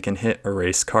 So you can hit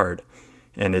erase card,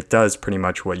 and it does pretty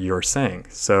much what you're saying.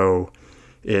 So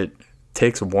it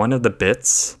takes one of the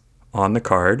bits on the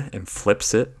card and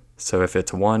flips it. So if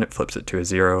it's 1, it flips it to a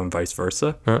 0 and vice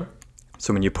versa.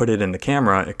 So when you put it in the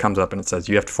camera, it comes up and it says,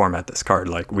 you have to format this card.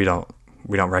 Like, we don't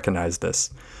recognize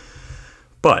this.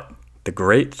 But the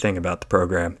great thing about the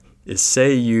program is,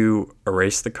 say you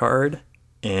erase the card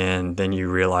and then you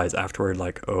realize afterward,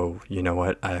 like, oh, you know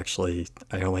what? I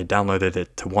only downloaded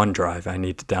it to one drive. I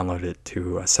need to download it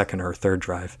to a second or a third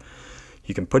drive.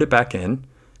 You can put it back in,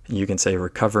 and you can say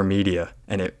recover media,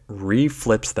 and it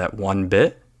reflips that one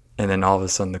bit, and then all of a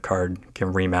sudden the card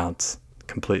can remount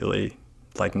completely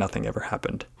like nothing ever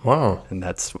happened. Wow. And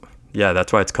that's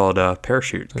why it's called a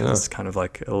parachute, because it's kind of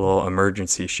like a little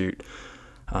emergency chute.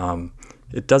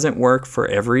 It doesn't work for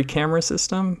every camera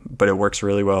system, but it works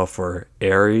really well for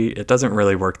Arri. It doesn't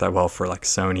really work that well for like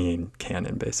Sony and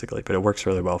Canon, basically, but it works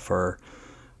really well for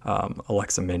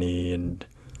Alexa Mini and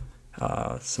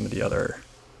some of the other,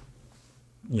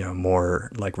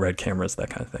 more like Red cameras, that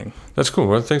kind of thing. That's cool.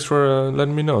 Well, thanks for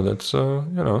letting me know. That's, I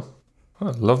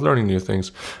love learning new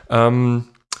things.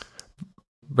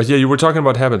 But yeah, you were talking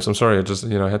about habits. I'm sorry, I just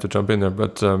I had to jump in there.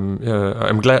 But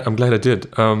I'm glad I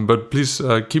did. But please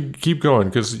keep going,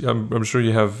 because I'm sure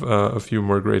you have a few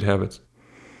more great habits.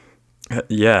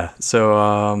 Yeah.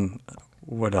 So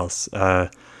what else?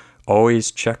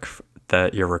 Always check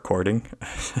that you're recording.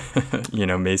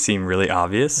 May seem really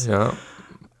obvious. Yeah.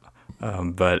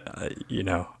 But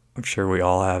I'm sure we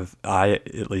all have. I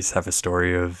at least have a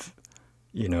story of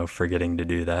forgetting to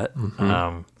do that.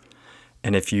 Mm-hmm.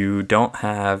 And if you don't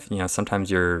have, sometimes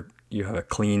you have a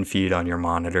clean feed on your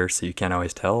monitor, so you can't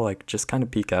always tell, like just kind of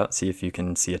peek out, see if you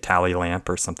can see a tally lamp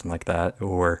or something like that.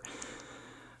 Or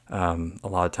a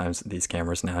lot of times these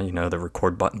cameras now, the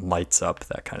record button lights up,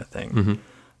 that kind of thing.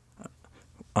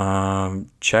 Mm-hmm.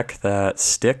 Check that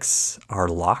sticks are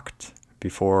locked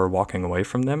before walking away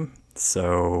from them.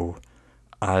 So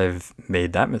I've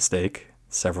made that mistake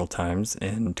several times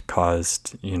and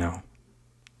caused,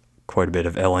 quite a bit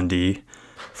of L&D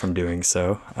from doing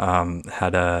so.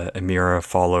 Had a mirror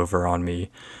fall over on me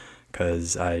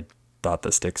because I thought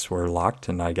the sticks were locked,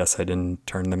 and I guess I didn't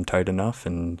turn them tight enough,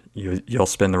 and you'll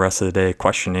spend the rest of the day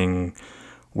questioning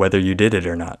whether you did it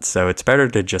or not. So it's better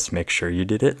to just make sure you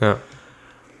did it. Yeah.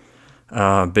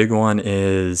 Big one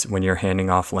is when you're handing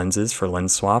off lenses for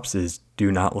lens swaps is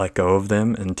do not let go of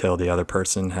them until the other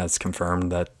person has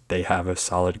confirmed that they have a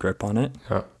solid grip on it.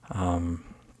 Yeah.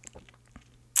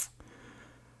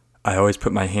 I always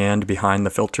put my hand behind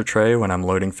the filter tray when I'm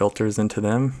loading filters into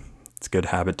them. It's a good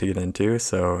habit to get into.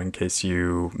 So in case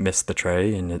you miss the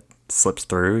tray and it slips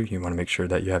through, you want to make sure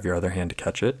that you have your other hand to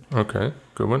catch it. Okay,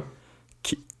 good one.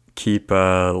 Keep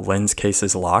lens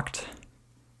cases locked,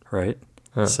 right?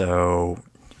 Yeah. So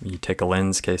you take a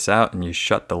lens case out and you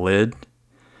shut the lid.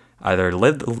 Either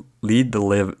leave the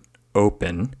lid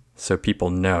open so people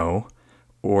know,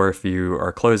 or if you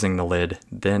are closing the lid,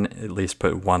 then at least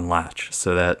put one latch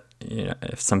so that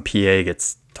if some PA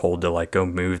gets told to like go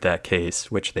move that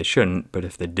case, which they shouldn't, but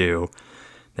if they do,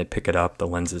 they pick it up, the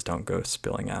lenses don't go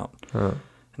spilling out. And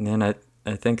then I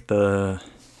think one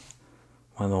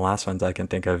of the last ones I can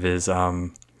think of is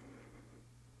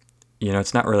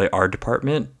it's not really our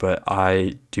department, but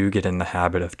I do get in the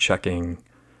habit of checking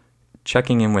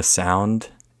in with sound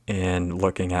and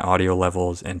looking at audio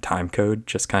levels and time code,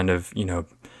 just kind of at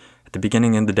the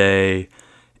beginning of the day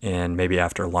and maybe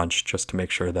after lunch, just to make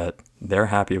sure that they're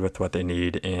happy with what they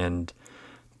need, and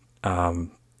to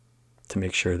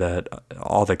make sure that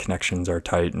all the connections are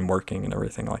tight and working and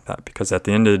everything like that. Because at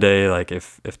the end of the day, like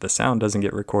if the sound doesn't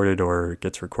get recorded or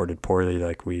gets recorded poorly,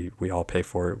 like we all pay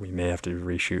for it. We may have to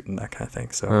reshoot and that kind of thing.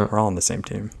 So we're all on the same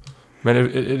team. Man,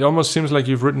 it almost seems like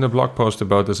you've written a blog post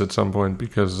about this at some point,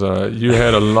 because you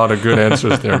had a lot of good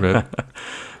answers there, man.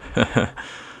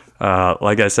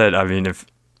 Like I said, I mean, if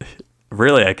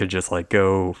really I could just like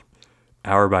go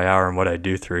hour by hour on what I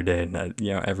do through a day, and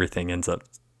everything ends up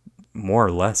more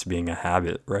or less being a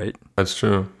habit, right? That's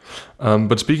true.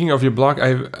 But speaking of your blog,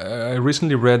 I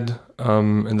recently read,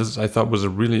 and this I thought was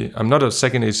I'm not a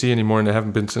second AC anymore, and I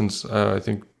haven't been since I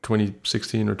think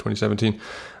 2016 or 2017.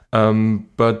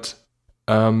 But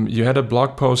you had a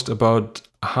blog post about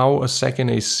how a second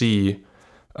AC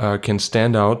can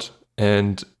stand out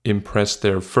and impress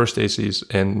their first ACs,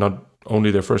 and not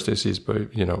only their first ACs,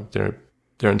 but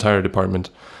their entire department.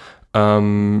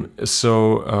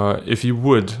 So if you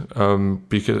would,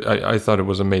 because I thought it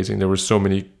was amazing. There were so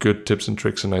many good tips and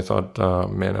tricks, and I thought,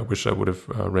 man, I wish I would have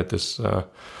read this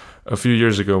a few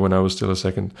years ago when I was still a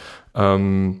second.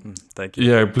 Thank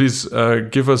you. Yeah, please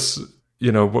give us,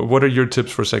 what are your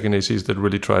tips for second ACs that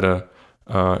really try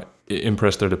to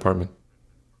impress their department?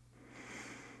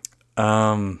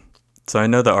 So I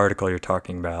know the article you're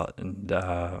talking about, and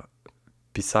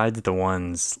besides the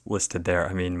ones listed there,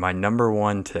 I mean, my number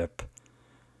one tip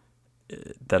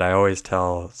that I always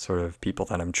tell sort of people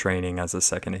that I'm training as a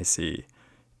second AC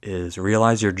is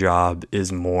realize your job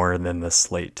is more than the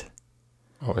slate.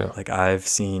 Oh, yeah. Like I've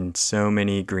seen so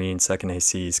many green second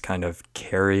ACs kind of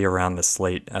carry around the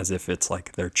slate as if it's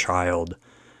like their child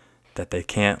that they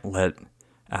can't let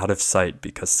out of sight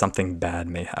because something bad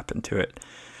may happen to it.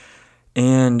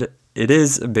 And it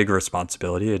is a big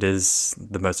responsibility. It is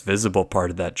the most visible part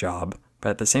of that job, But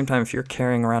at the same time, if you're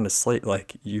carrying around a slate,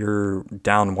 like you're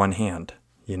down one hand,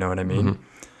 you know what I mean?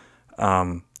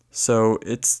 So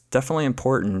it's definitely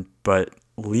important, but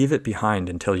leave it behind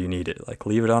until you need it. Like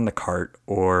leave it on the cart,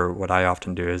 or what I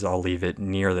often do is I'll leave it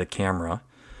near the camera.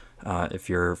 If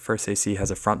your first AC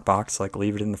has a front box, like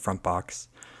leave it in the front box.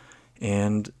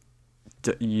 And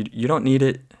you don't need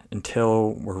it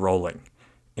until we're rolling.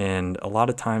 And a lot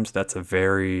of times that's a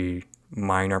very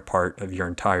minor part of your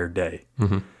entire day.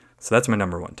 So that's my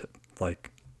number one tip.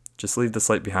 Like, just leave the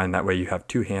slate behind. That way you have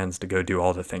two hands to go do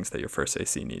all the things that your first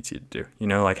AC needs you to do. You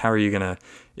know, like how are you going to,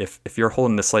 if you're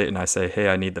holding the slate and I say, hey,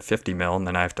 I need the 50 mil, and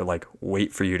then I have to like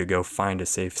wait for you to go find a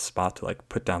safe spot to like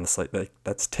put down the slate, like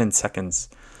that's 10 seconds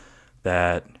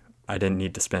that I didn't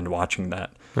need to spend watching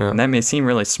that. Yeah. And that may seem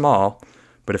really small,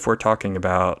 but if we're talking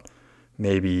about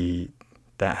maybe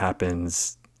that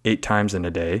happens 8 times in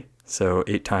a day, so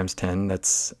 8 times 10,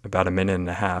 that's about a minute and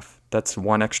a half. That's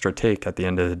one extra take at the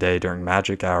end of the day during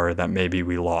magic hour that maybe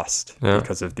we lost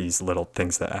because of these little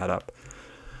things that add up.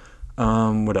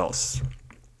 What else?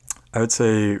 I would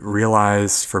say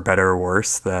realize, for better or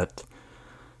worse, that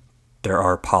there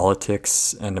are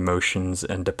politics and emotions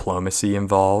and diplomacy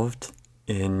involved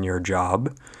in your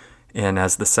job. And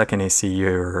as the second AC,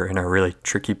 you're in a really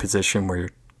tricky position where you're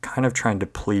kind of trying to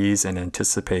please and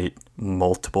anticipate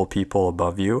multiple people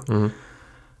above you.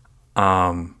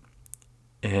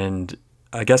 And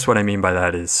I guess what I mean by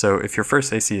that is, so if your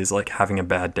first AC is like having a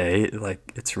bad day,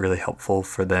 like it's really helpful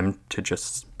for them to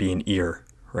just be an ear,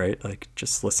 right? Like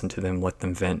just listen to them, let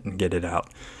them vent and get it out.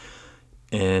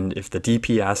 And if the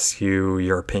DP asks you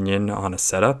your opinion on a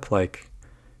setup, like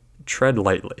tread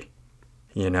lightly,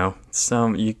 you know?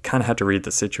 You kind of have to read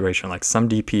the situation. Like some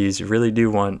DPs really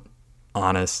do want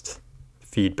honest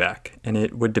feedback, and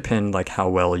it would depend like how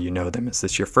well you know them. Is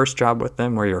this your first job with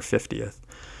them or your 50th?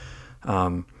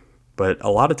 But a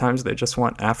lot of times they just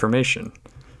want affirmation,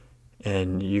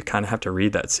 and you kind of have to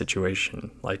read that situation.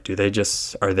 Like,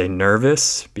 are they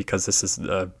nervous because this is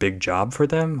a big job for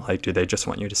them? Like, do they just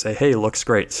want you to say, hey, looks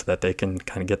great, so that they can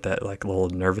kind of get that like little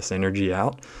nervous energy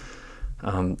out?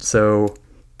 So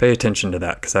pay attention to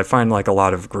that, because I find like a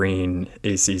lot of green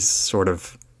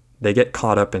ACs they get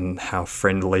caught up in how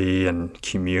friendly and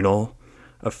communal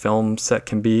a film set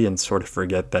can be, and sort of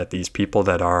forget that these people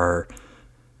that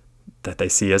they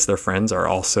see as their friends are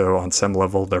also on some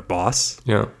level their boss.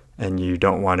 Yeah. And you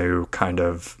don't want to kind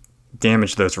of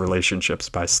damage those relationships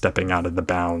by stepping out of the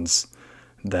bounds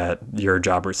that your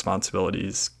job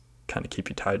responsibilities kind of keep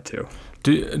you tied to.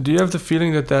 Do you have the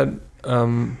feeling that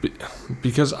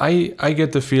because I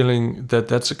get the feeling that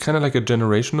that's kind of like a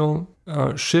generational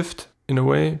shift in a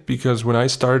way, because when I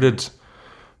started,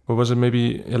 what was it,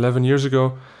 maybe 11 years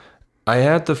ago, I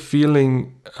had the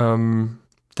feeling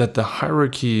that the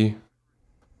hierarchy,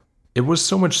 it was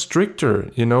so much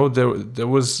stricter, you know. There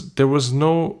was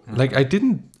no, like, I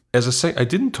didn't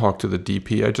talk to the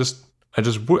DP.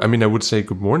 I would say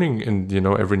good morning, and you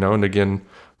know, every now and again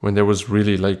when there was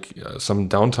really like some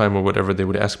downtime or whatever, they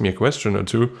would ask me a question or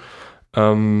two,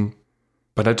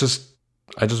 but I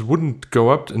just wouldn't go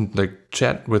up and like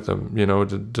chat with them, you know.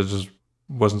 That just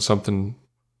wasn't something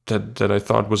that I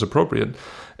thought was appropriate.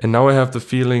 And now I have the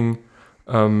feeling,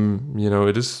 you know,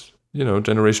 it is, you know,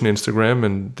 generation Instagram,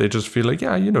 and they just feel like,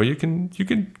 yeah, you know, you can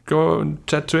go and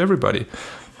chat to everybody.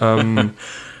 And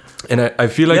I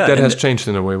feel like that has changed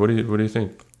in a way. What do you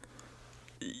think?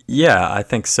 Yeah, I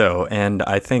think so. And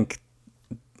I think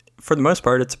for the most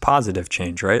part, it's a positive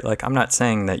change, right? Like, I'm not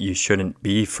saying that you shouldn't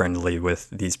be friendly with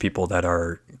these people that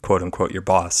are quote unquote your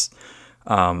boss.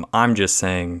 I'm just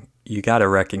saying you got to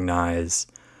recognize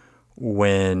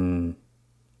when,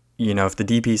 you know, if the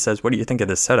DP says, what do you think of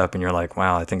this setup? And you're like,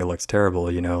 wow, I think it looks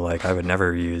terrible. You know, like I would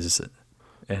never use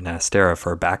an Astera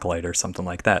for a backlight or something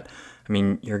like that. I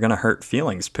mean, you're going to hurt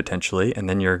feelings potentially, and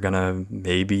then you're going to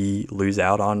maybe lose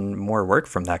out on more work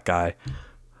from that guy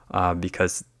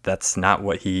because that's not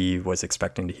what he was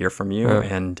expecting to hear from you. Yeah.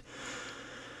 And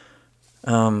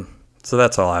so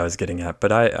that's all I was getting at.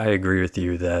 But I agree with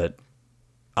you that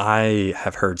I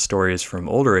have heard stories from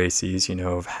older ACs, you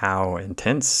know, of how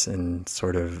intense and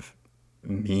sort of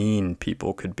mean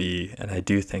people could be. And I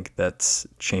do think that's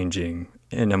changing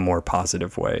in a more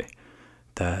positive way,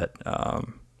 that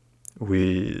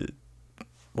we,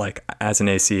 like, as an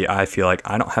AC, I feel like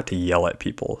I don't have to yell at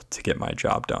people to get my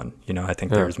job done. You know, I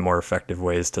think there's more effective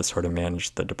ways to sort of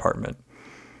manage the department.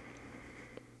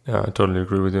 Yeah, I totally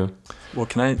agree with you. Well,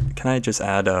 can I just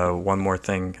add one more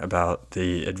thing about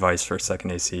the advice for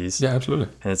second ACs? Yeah, absolutely.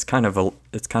 And it's kind of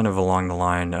along the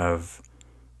line of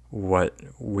what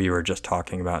we were just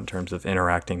talking about in terms of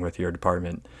interacting with your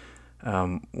department.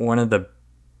 One of the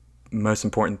most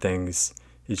important things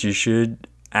is you should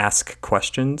ask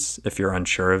questions if you're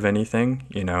unsure of anything.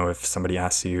 You know, if somebody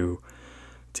asks you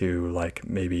to like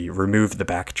maybe remove the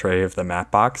back tray of the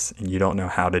map box and you don't know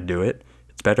how to do it,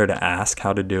 it's better to ask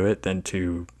how to do it than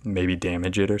to maybe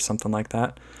damage it or something like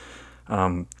that.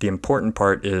 The important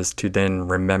part is to then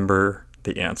remember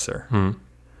the answer.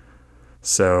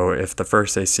 So if the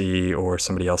first AC or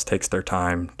somebody else takes their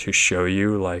time to show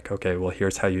you like, okay, well,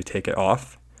 here's how you take it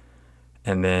off,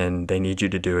 and then they need you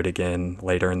to do it again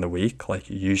later in the week, like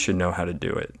you should know how to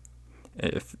do it.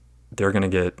 If they're going to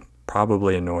get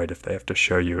probably annoyed if they have to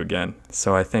show you again.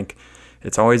 So I think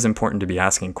it's always important to be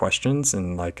asking questions,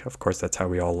 and like, of course, that's how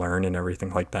we all learn and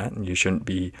everything like that. And you shouldn't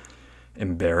be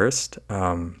embarrassed.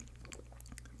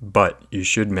 But you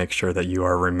should make sure that you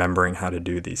are remembering how to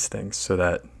do these things so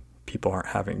that people aren't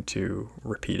having to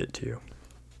repeat it to you.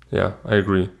 Yeah, I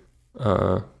agree.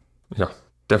 Yeah,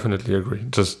 definitely agree.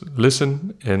 Just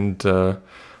listen and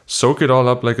soak it all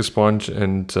up like a sponge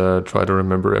and try to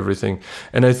remember everything.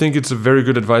 And I think it's a very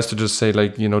good advice to just say,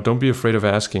 like, you know, don't be afraid of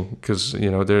asking, because,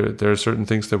 you know, there are certain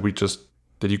things that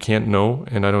that you can't know,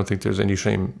 and I don't think there's any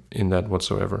shame in that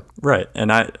whatsoever. Right.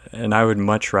 And I would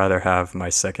much rather have my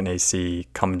second AC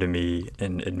come to me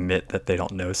and admit that they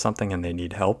don't know something and they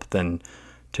need help than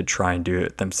to try and do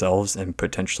it themselves and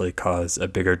potentially cause a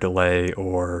bigger delay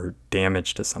or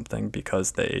damage to something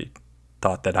because they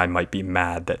thought that I might be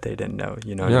mad that they didn't know.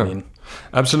 You know what I mean?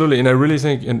 Absolutely. And I really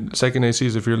think in second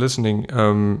ACs, if you're listening,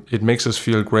 it makes us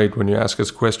feel great when you ask us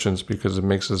questions, because it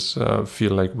makes us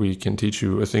feel like we can teach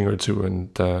you a thing or two. And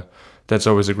that's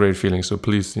always a great feeling. So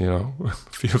please, you know,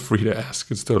 feel free to ask.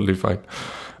 It's totally fine.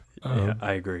 Yeah,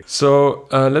 I agree. So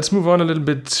let's move on a little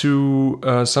bit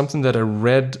to something that I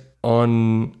read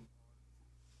on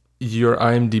your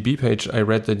IMDb page. I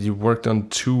read that you worked on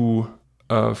 2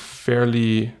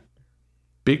 fairly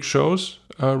big shows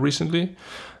recently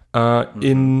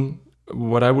in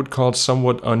what I would call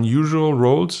somewhat unusual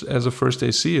roles as a first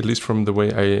AC, at least from the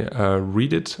way I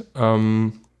read it.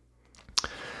 You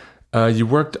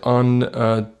worked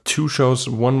on 2 shows.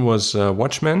 One was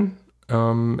Watchmen,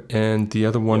 and the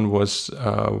other one was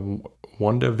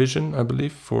WandaVision, I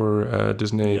believe, for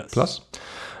Disney Plus.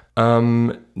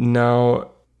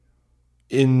 Now,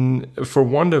 for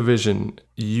WandaVision,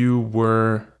 you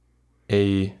were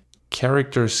a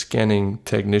character scanning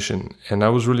technician, and I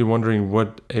was really wondering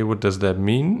what does that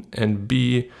mean, and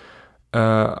B,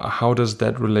 how does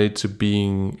that relate to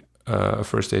being a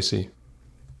first AC?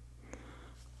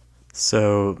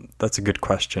 So that's a good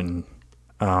question.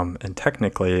 And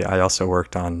technically, I also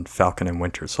worked on Falcon and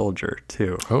Winter Soldier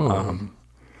too.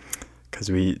 Because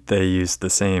they use the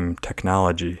same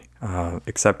technology,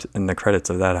 except in the credits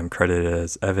of that, I'm credited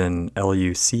as Evan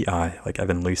Luci, like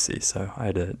Evan Lucy. So I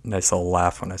had a nice little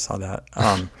laugh when I saw that.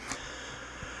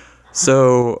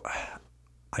 So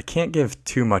I can't give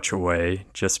too much away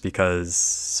just because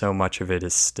so much of it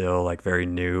is still like very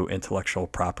new intellectual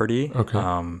property. Okay.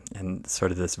 And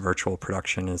sort of this virtual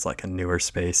production is like a newer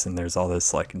space, and there's all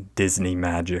this like Disney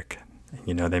magic.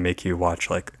 You know, they made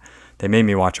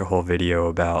me watch a whole video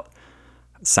about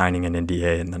signing an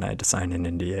NDA, and then I had to sign an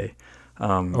NDA.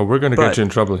 We're going to get you in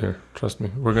trouble here. Trust me.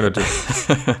 We're going to do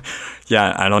it.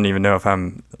 Yeah, I don't even know if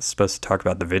I'm supposed to talk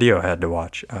about the video I had to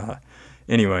watch.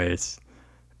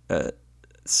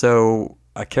 So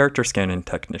a character scanning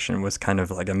technician was kind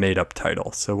of like a made-up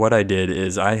title. So what I did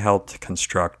is I helped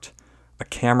construct a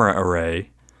camera array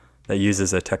that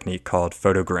uses a technique called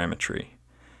photogrammetry.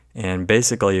 And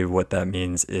basically what that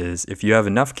means is if you have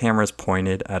enough cameras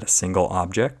pointed at a single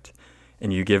object,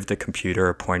 and you give the computer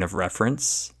a point of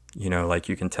reference, you know, like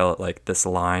you can tell it like this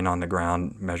line on the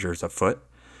ground measures a foot,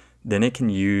 then it can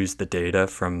use the data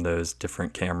from those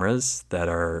different cameras that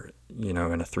are, you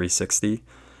know, in a 360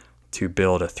 to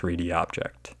build a 3D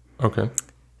object. Okay.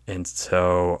 And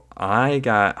so I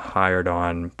got hired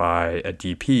on by a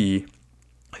DP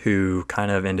who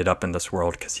kind of ended up in this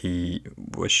world because he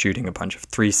was shooting a bunch of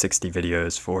 360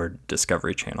 videos for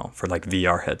Discovery Channel for like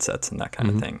VR headsets and that kind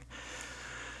of thing.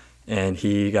 And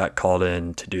he got called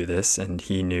in to do this, and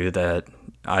he knew that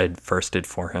I first did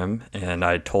for him. And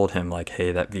I told him like,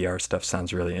 hey, that VR stuff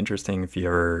sounds really interesting. If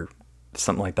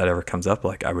something like that ever comes up,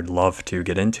 like I would love to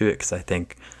get into it, because I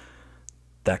think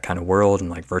that kind of world and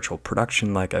like virtual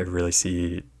production, like I really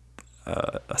see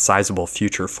a sizable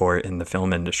future for it in the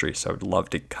film industry. So I would love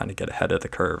to kind of get ahead of the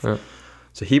curve. Yeah.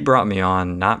 So he brought me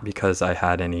on not because I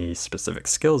had any specific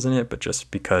skills in it, but just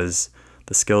because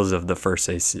the skills of a first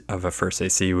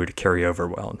AC would carry over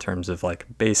well in terms of like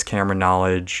base camera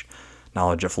knowledge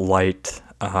of light,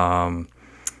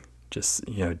 just,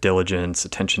 you know, diligence,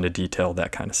 attention to detail,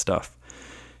 that kind of stuff.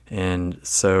 And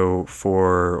so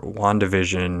for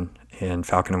WandaVision and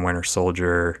Falcon and Winter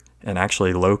Soldier, and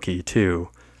actually Loki too,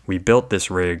 we built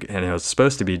this rig, and it was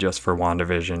supposed to be just for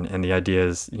WandaVision. And the idea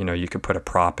is, you could put a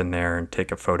prop in there and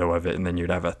take a photo of it, and then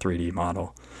you'd have a 3D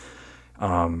model.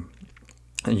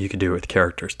 And you could do it with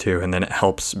characters too. And then it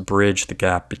helps bridge the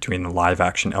gap between the live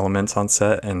action elements on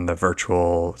set and the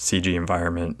virtual CG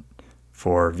environment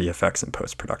for VFX and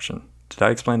post-production. Did I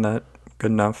explain that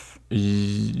good enough?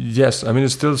 Yes. I mean, it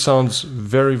still sounds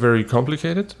very, very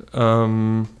complicated.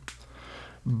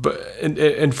 But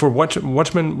and for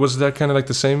Watchmen, was that kind of like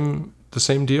the same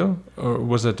deal, or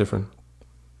was that different?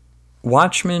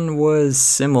 Watchmen was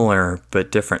similar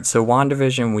but different. So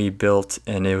WandaVision we built,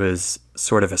 and it was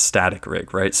sort of a static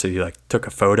rig, right? So you like took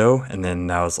a photo, and then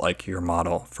that was like your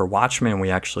model. For Watchmen,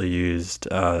 we actually used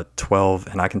 12,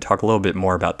 and I can talk a little bit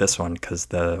more about this one because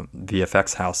the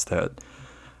VFX house that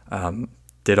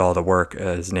did all the work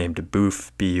is named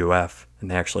Boof, BUF, and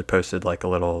they actually posted like a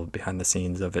little behind the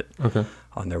scenes of it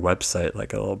on their website,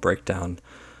 like a little breakdown.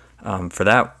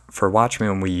 For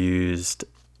Watchmen, we used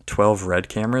 12 red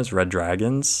cameras, red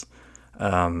dragons,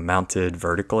 mounted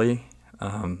vertically.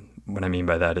 What I mean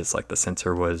by that is like the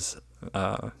sensor was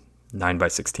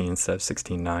 9x16 instead of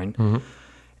 16:9. Mm-hmm.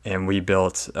 And we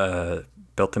built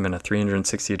them in a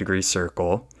 360-degree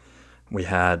circle. We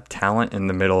had talent in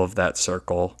the middle of that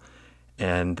circle,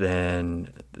 and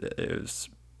then it was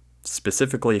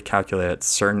specifically calculated at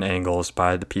certain angles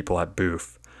by the people at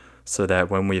Booth, so that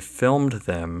when we filmed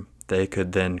them, they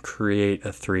could then create a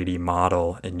 3D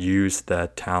model and use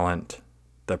that talent,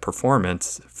 the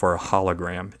performance, for a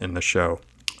hologram in the show.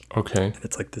 Okay. And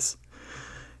it's like this.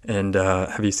 And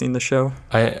have you seen the show?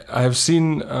 I have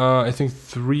seen, I think,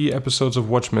 3 episodes of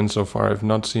Watchmen so far. I've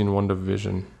not seen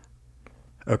WandaVision.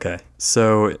 Okay.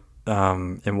 So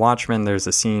in Watchmen, there's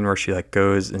a scene where she like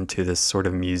goes into this sort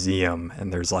of museum,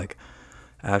 and there's like,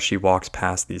 as she walks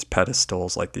past these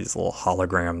pedestals, like these little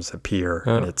holograms appear,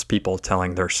 and it's people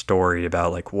telling their story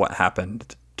about like what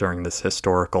happened during this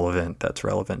historical event that's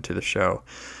relevant to the show.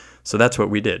 So that's what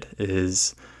we did,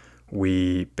 is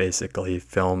we basically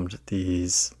filmed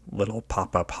these little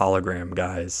pop-up hologram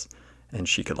guys, and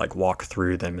she could like walk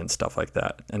through them and stuff like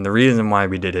that. And the reason why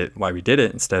we did it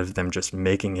instead of them just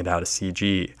making it out of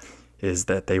CG is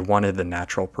that they wanted the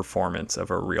natural performance of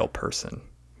a real person.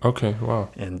 Okay, wow.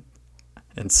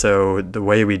 And so the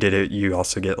way we did it, you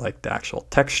also get like the actual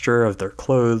texture of their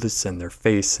clothes and their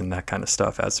face and that kind of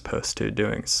stuff, as opposed to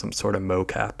doing some sort of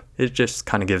mocap. It just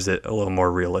kind of gives it a little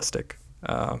more realistic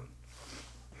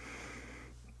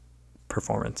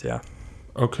performance, yeah.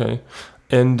 Okay.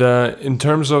 And in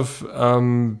terms of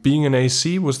being an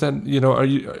AC, was that, are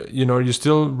you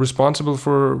still responsible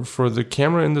for the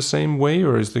camera in the same way,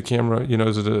 or is the camera,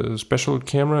 is it a special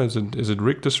camera? Is it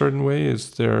rigged a certain way?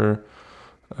 Is there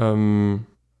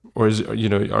or is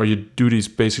are your duties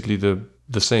basically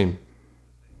the same?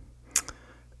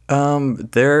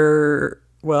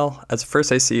 Well, as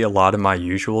first AC, a lot of my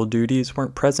usual duties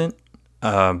weren't present,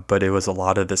 but it was a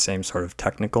lot of the same sort of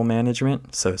technical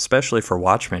management. So especially for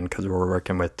Watchmen, because we were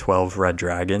working with 12 red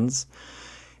dragons,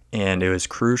 and it was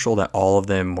crucial that all of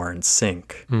them were in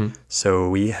sync. So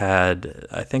we had,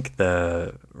 I think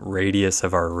the radius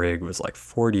of our rig was like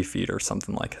 40 feet or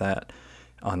something like that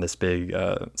on this big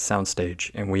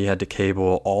soundstage, and we had to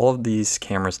cable all of these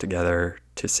cameras together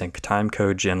to sync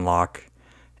timecode, gen lock,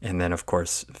 and then of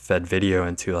course fed video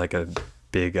into like a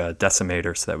big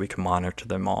decimator so that we could monitor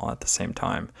them all at the same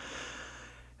time.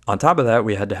 On top of that,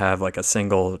 we had to have like a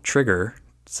single trigger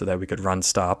so that we could run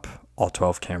stop all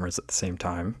 12 cameras at the same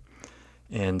time.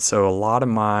 And so a lot of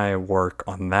my work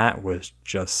on that was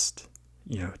just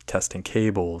testing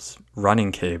cables,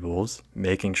 running cables,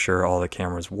 making sure all the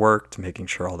cameras worked, making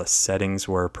sure all the settings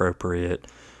were appropriate,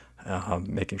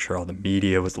 making sure all the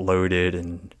media was loaded,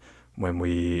 and when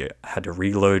we had to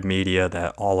reload media,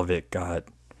 that all of it got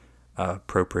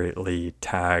appropriately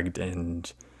tagged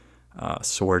and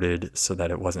sorted so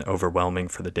that it wasn't overwhelming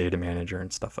for the data manager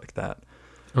and stuff like that.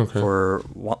 Okay. For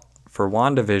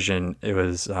WandaVision, it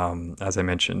was, as I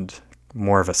mentioned,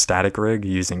 more of a static rig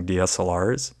using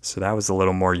DSLRs. So that was a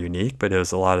little more unique, but it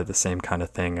was a lot of the same kind of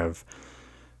thing of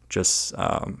just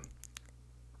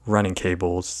running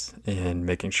cables and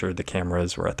making sure the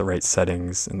cameras were at the right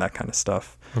settings and that kind of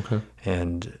stuff. Okay.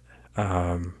 And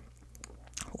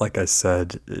like I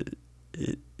said,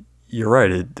 you're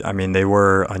right. They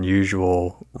were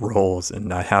unusual roles,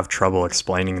 and I have trouble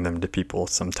explaining them to people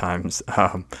sometimes,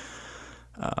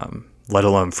 let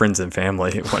alone friends and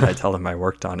family when I tell them I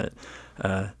worked on it.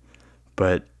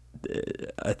 But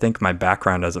I think my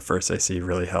background as a first AC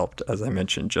really helped, as I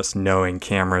mentioned, just knowing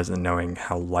cameras and knowing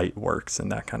how light works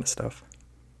and that kind of stuff.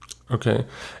 Okay.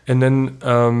 And then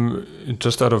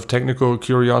just out of technical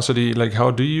curiosity, like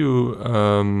how do you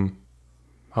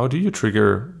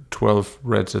trigger 12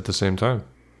 reds at the same time?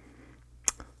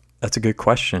 That's a good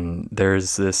question.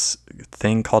 There's this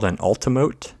thing called an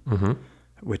ultimote, Mm-hmm.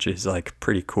 which is like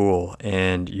pretty cool.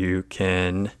 And you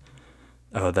can,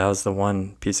 that was the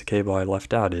one piece of cable I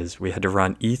left out, is we had to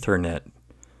run Ethernet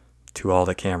to all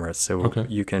the cameras. So Okay.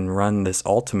 you can run this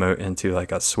ultimote into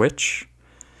like a switch.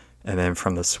 And then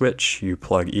from the switch, you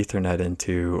plug Ethernet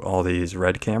into all these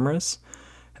red cameras,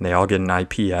 and they all get an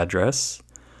IP address.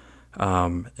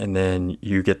 And then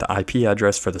you get the IP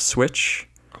address for the switch,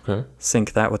 Okay.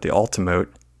 sync that with the ultimote,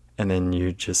 and then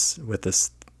you just, with this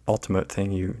ultimote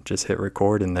thing, you just hit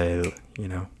record and they,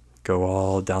 go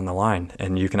all down the line.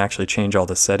 And you can actually change all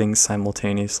the settings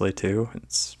simultaneously too.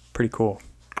 It's pretty cool.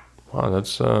 Wow,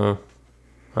 that's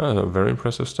very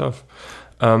impressive stuff.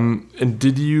 And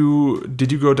did you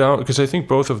go down, because I think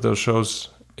both of those shows,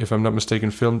 if I'm not mistaken,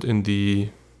 filmed in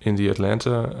the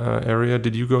Atlanta area.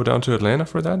 Did you go down to Atlanta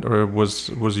for that, or was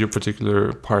your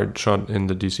particular part shot in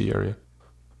the DC area?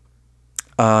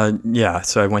 Yeah,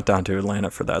 so I went down to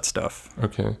Atlanta for that stuff.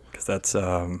 Okay. Because that's,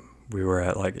 we were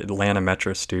at like Atlanta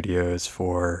Metro Studios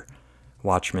for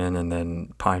Watchmen, and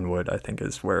then Pinewood, I think,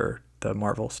 is where the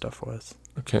Marvel stuff was.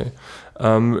 Okay.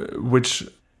 Which,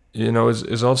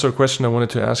 is also a question I wanted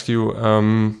to ask you.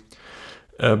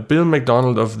 Bill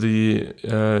McDonald of the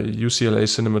UCLA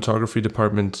cinematography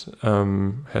department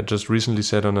had just recently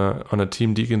said on a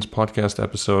Team Deacons podcast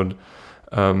episode,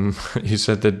 he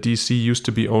said that DC used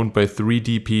to be owned by 3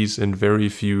 DPs and very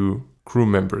few crew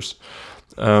members.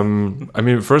 I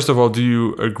mean, first of all, do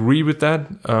you agree with that,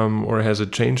 or has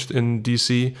it changed in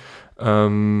DC?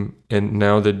 And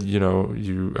now that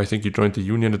I think you joined the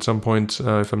union at some point,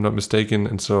 if I'm not mistaken,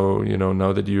 and so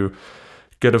now that you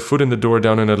get a foot in the door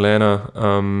down in Atlanta,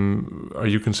 are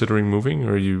you considering moving,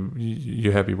 or are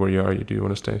you happy where you are? Do you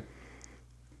want to stay?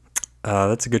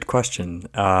 That's a good question.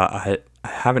 I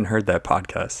haven't heard that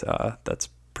podcast. That's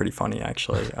pretty funny,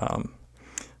 actually.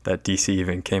 That DC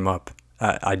even came up.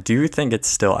 I do think it's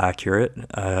still accurate,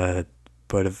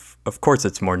 but of course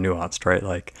it's more nuanced, right?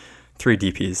 Like 3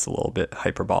 DP is a little bit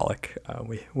hyperbolic.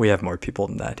 We have more people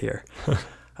than that here.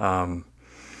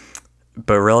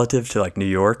 But relative to like New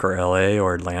York or LA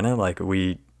or Atlanta, like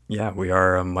we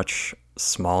are a much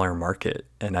smaller market,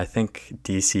 and I think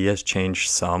DC has changed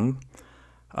some.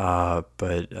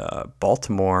 But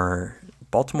Baltimore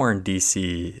and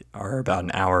DC are about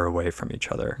an hour away from each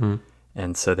other,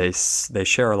 and so they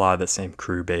share a lot of the same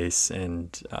crew base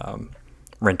and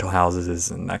rental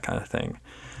houses and that kind of thing.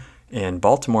 And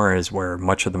Baltimore is where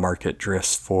much of the market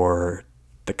drifts for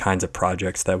the kinds of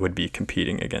projects that would be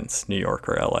competing against New York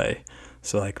or LA.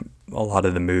 So like a lot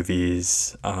of the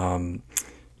movies, The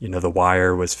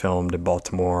Wire was filmed in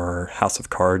Baltimore. House of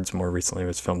Cards more recently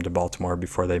was filmed in Baltimore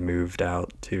before they moved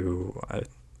out to, it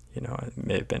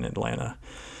may have been Atlanta.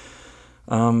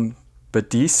 But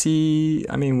DC,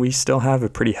 I mean, we still have a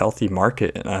pretty healthy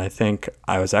market. And I think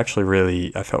I felt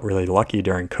really lucky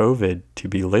during COVID to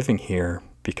be living here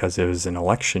because it was an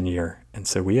election year. And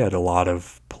so we had a lot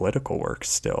of political work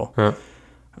still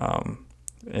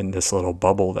in this little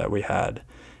bubble that we had.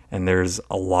 And there's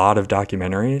a lot of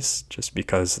documentaries just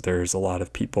because there's a lot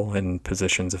of people in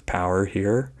positions of power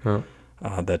here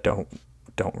that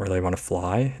don't really want to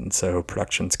fly. And so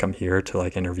productions come here to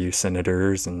like interview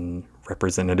senators and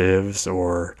representatives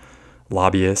or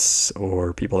lobbyists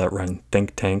or people that run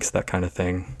think tanks, that kind of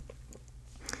thing.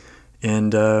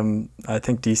 And I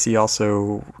think DC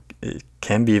also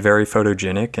can be very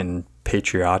photogenic and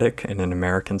patriotic in an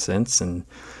American sense. And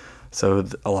so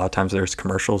a lot of times there's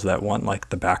commercials that want like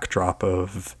the backdrop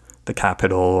of the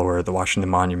Capitol or the Washington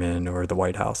Monument or the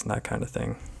White House and that kind of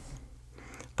thing.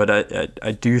 But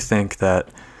I do think that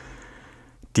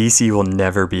DC will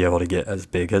never be able to get as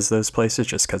big as those places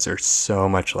just because there's so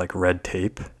much like red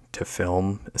tape to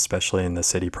film, especially in the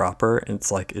city proper.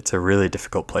 It's a really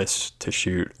difficult place to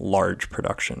shoot large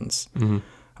productions.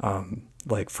 Mm-hmm.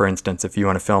 Like for instance, if you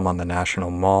want to film on the National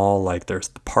Mall, like there's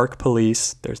the Park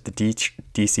Police, there's the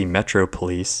DC Metro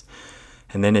Police,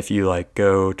 and then if you like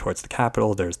go towards the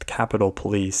Capitol, there's the Capitol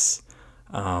Police.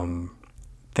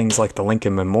 Things like the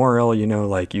Lincoln Memorial,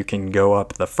 like you can go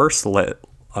up the first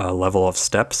level of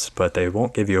steps, but they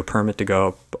won't give you a permit to go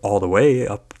up all the way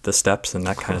up the steps and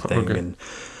that kind of thing. Okay.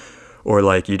 Or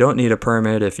like you don't need a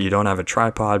permit if you don't have a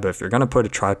tripod, but if you're going to put a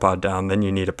tripod down, then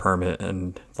you need a permit.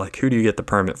 And like, who do you get the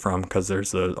permit from? Because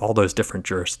there's all those different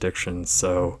jurisdictions.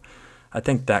 So I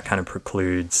think that kind of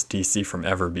precludes DC from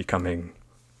ever becoming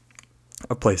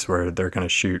a place where they're going to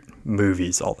shoot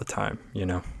movies all the time,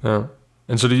 Yeah.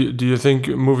 And so do you think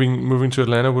moving to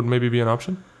Atlanta would maybe be an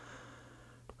option?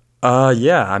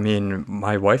 Yeah, I mean,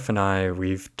 my wife and I,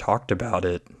 we've talked about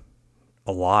it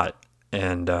a lot.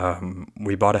 And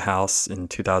we bought a house in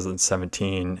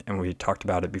 2017, and we talked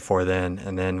about it before then.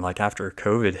 And then, like, after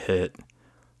COVID hit,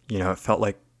 it felt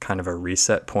like kind of a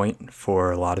reset point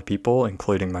for a lot of people,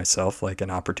 including myself, like an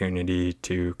opportunity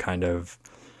to kind of,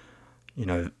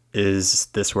 is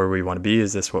this where we want to be?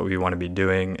 Is this what we want to be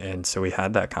doing? And so we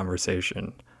had that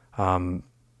conversation.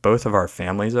 Both of our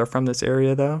families are from this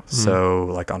area, though. So,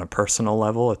 like, on a personal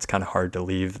level, it's kind of hard to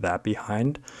leave that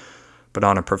behind. But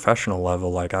on a professional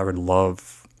level, like, I would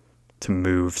love to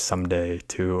move someday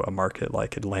to a market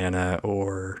like Atlanta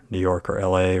or New York or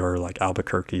LA, or like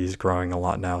Albuquerque is growing a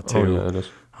lot now too.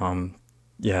 Oh,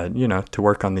 yeah, it is. To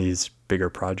work on these bigger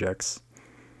projects.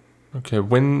 Okay,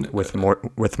 when with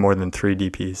more than 3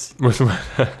 DPs. Well,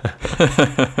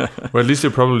 at least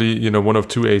you're probably one of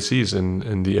 2 ACs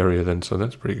in the area then, so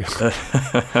that's pretty good.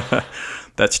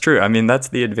 That's true. I mean, that's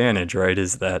the advantage, right?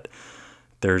 Is that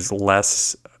there's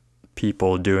less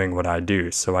people doing what I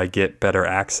do, so I get better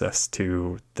access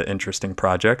to the interesting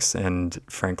projects, and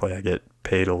frankly, I get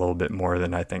paid a little bit more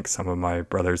than I think some of my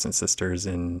brothers and sisters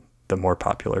in the more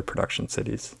popular production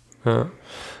cities.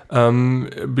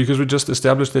 Because we just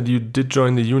established that you did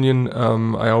join the union,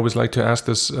 I always like to ask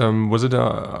this: was it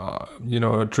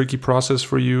a tricky process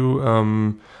for you?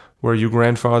 Were you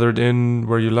grandfathered in?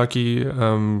 Were you lucky?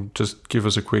 Just give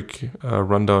us a quick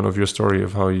rundown of your story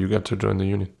of how you got to join the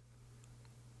union.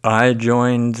 I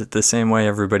joined the same way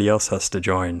everybody else has to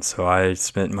join. So I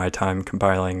spent my time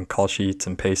compiling call sheets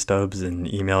and pay stubs and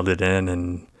emailed it in,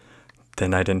 and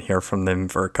then I didn't hear from them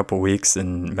for a couple weeks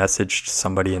and messaged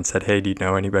somebody and said, hey, do you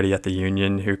know anybody at the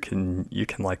union who you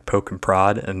can like poke and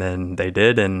prod? And then they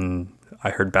did, and I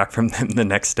heard back from them the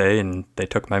next day, and they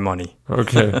took my money.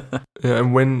 Okay. Yeah,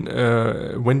 and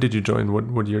when did you join?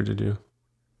 What year did you?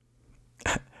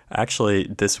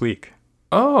 Actually, this week.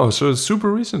 Oh, so it's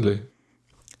super recently.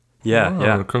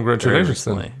 Yeah. Congratulations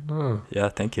then. Oh. Yeah,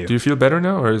 thank you. Do you feel better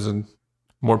now, or is it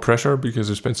more pressure because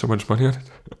you spent so much money on it?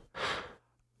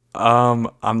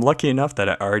 I'm lucky enough that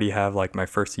I already have like my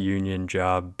first union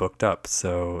job booked up,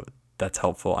 so that's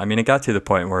helpful. I mean, it got to the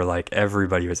point where like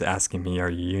everybody was asking me, are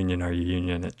you union? Are you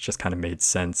union? It just kind of made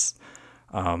sense.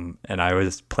 And I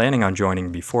was planning on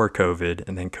joining before COVID,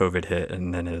 and then COVID hit,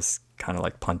 and then it's kind of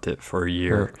like punted for a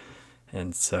year. Yeah.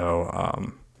 And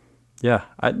so,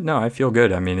 I feel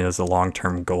good. I mean, it was a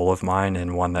long-term goal of mine,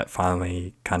 and one that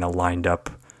finally kind of lined up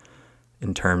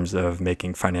in terms of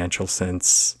making financial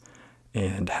sense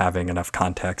and having enough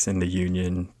contacts in the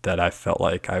union that I felt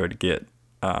like I would get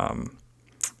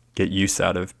use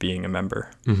out of being a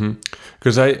member.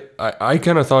 Because I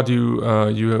kind of thought you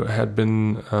had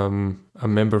been a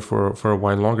member for a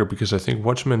while longer, because I think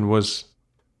Watchmen was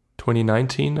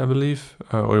 2019, I believe,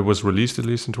 or it was released at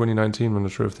least in 2019. I'm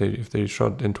not sure if they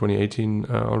shot in 2018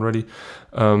 already.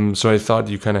 So I thought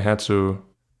you kind of had to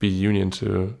be union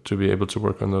to be able to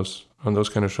work on those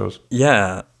kind of shows.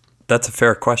 Yeah, that's a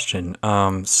fair question.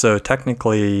 So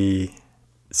technically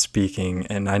speaking,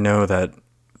 and I know that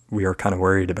we are kind of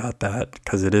worried about that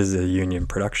because it is a union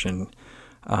production.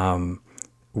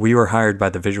 We were hired by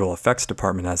the visual effects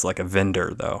department as like a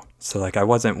vendor, though. So like I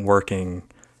wasn't working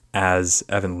as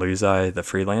Evan Luzi, the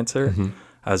freelancer. Mm-hmm.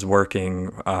 I was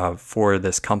working for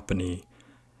this company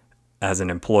as an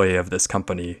employee of this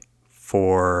company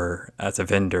as a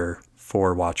vendor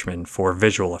for Watchmen for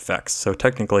visual effects. So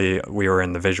technically we were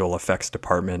in the visual effects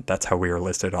department. That's how we were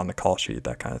listed on the call sheet,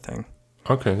 that kind of thing.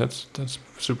 Okay, that's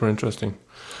super interesting.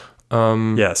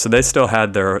 Yeah, so they still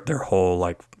had their whole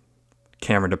like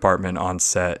camera department on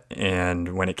set,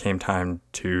 and when it came time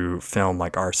to film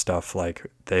like our stuff, like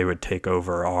they would take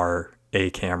over our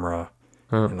A camera,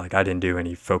 and like I didn't do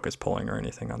any focus pulling or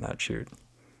anything on that shoot.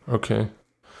 Okay,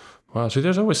 wow. So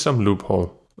there's always some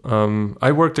loophole.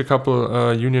 I worked a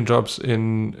couple union jobs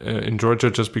in Georgia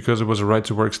just because it was a right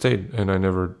to work state, and I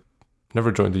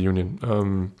never joined the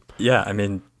union. Yeah, I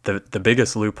mean the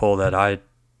biggest loophole that I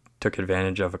took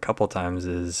advantage of a couple times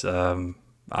is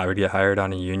I would get hired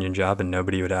on a union job and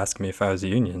nobody would ask me if I was a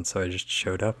union, so I just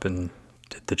showed up and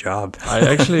did the job. I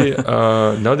actually,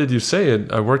 now that you say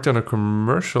it, I worked on a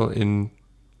commercial in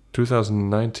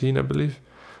 2019, I believe.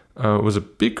 It was a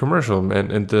big commercial,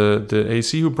 man, and the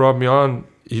AC who brought me on,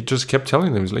 he just kept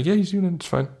telling them, he's like, yeah, he's union, it's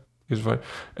fine, he's fine.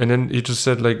 And then he just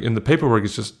said, like, in the paperwork,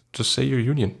 it's just say you're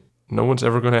union. No one's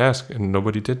ever going to ask, and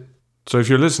nobody did. So if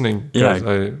you're listening, guys,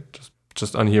 I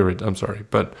just unhear it. I'm sorry,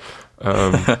 but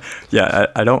yeah,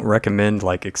 I don't recommend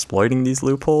like exploiting these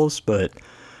loopholes, but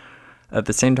at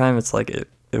the same time, it's like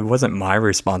it wasn't my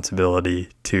responsibility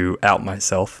to out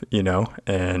myself,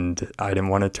 and I didn't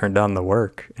want to turn down the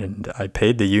work, and I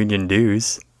paid the union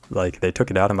dues. Like, they took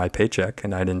it out of my paycheck,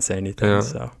 and I didn't say anything,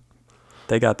 so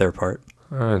they got their part.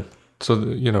 All right. So,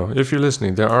 if you're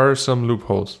listening, there are some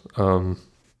loopholes.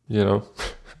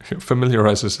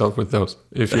 Familiarize yourself with those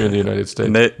if you're in the United States.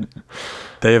 And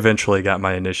they eventually got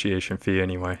my initiation fee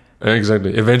anyway.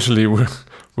 Exactly. Eventually, we'll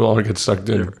all get sucked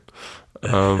in.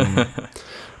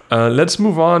 Let's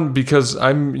move on, because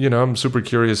I'm super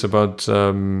curious about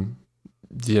the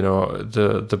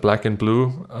black and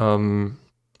blue.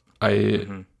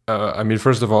 I mean,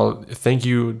 first of all, thank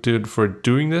you, dude, for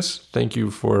doing this. Thank you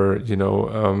for,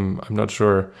 I'm not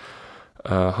sure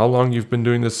how long you've been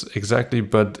doing this exactly,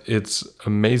 but it's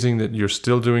amazing that you're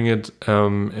still doing it,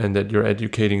 and that you're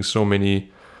educating so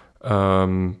many,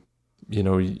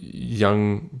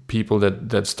 young people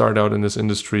that start out in this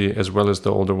industry, as well as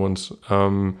the older ones.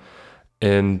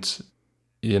 And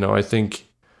I think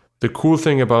the cool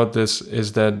thing about this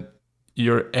is that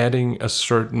you're adding a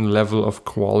certain level of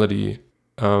quality,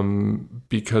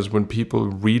 because when people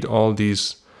read all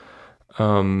these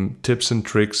tips and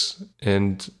tricks,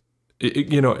 and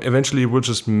eventually we'll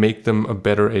just make them a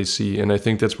better AC. And I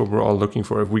think that's what we're all looking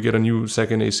for. If we get a new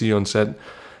second AC on set,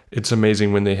 it's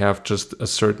amazing when they have just a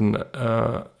certain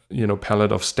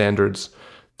palette of standards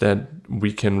that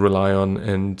we can rely on,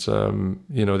 and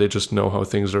they just know how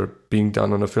things are being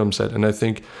done on a film set. And I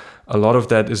think a lot of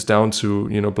that is down to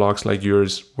blogs like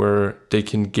yours, where they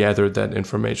can gather that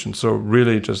information. So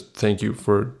really, just thank you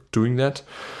for doing that.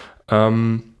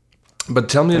 But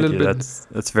tell me a little bit.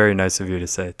 That's very nice of you to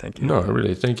say. Thank you. No,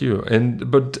 really, thank you.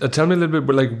 But tell me a little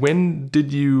bit. Like, when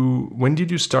did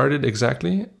you start it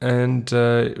exactly? And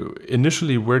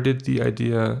initially, where did the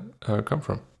idea come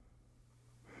from?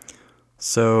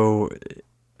 So,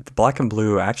 the Black and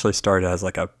Blue actually started as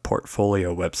like a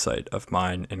portfolio website of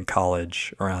mine in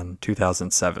college around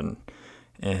 2007.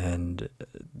 And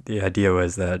the idea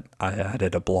was that I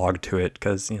added a blog to it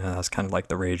because, that was kind of like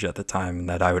the rage at the time, and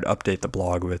that I would update the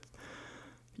blog with,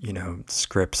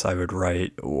 scripts I would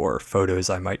write, or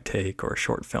photos I might take, or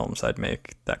short films I'd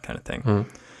make, that kind of thing.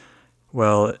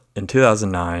 Well, in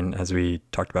 2009, as we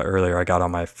talked about earlier, I got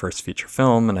on my first feature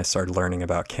film, and I started learning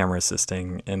about camera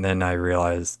assisting. And then I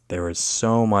realized there was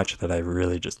so much that I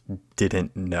really just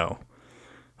didn't know.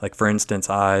 Like, for instance,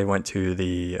 I went to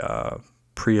the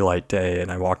pre-light day,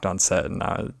 and I walked on set, and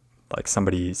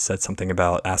somebody said something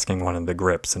about asking one of the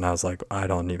grips, and I was like, I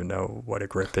don't even know what a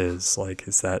grip is. Like,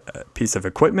 is that a piece of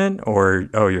equipment, or,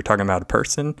 oh, you're talking about a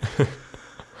person?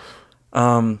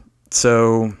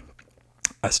 So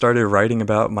I started writing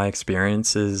about my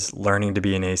experiences learning to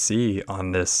be an AC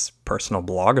on this personal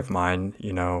blog of mine,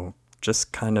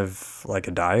 just kind of like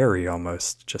a diary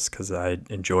almost, just because I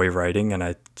enjoy writing, and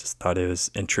I just thought it was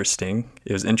interesting.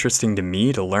 It was interesting to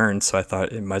me to learn, so I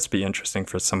thought it must be interesting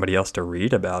for somebody else to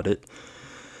read about it.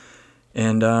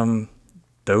 And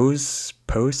those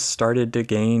posts started to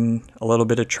gain a little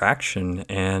bit of traction,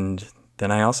 and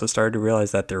then I also started to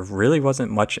realize that there really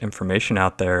wasn't much information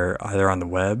out there, either on the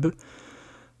web,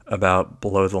 about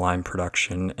below-the-line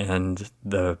production, and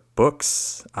the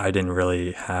books I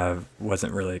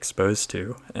wasn't really exposed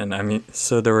to. And I mean,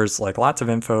 so there was like lots of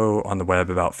info on the web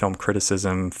about film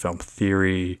criticism, film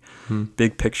theory,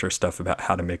 big picture stuff about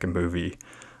how to make a movie.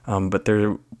 But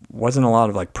there wasn't a lot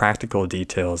of like practical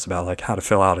details about like how to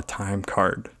fill out a time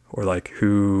card, or like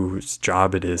whose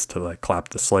job it is to like clap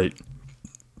the slate.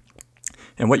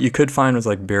 And what you could find was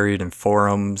like buried in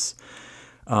forums.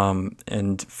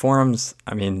 And forums,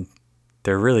 I mean,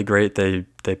 they're really great. They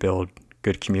build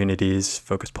good communities.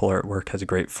 Focus Pull Artwork has a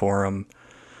great forum.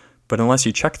 But unless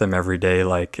you check them every day,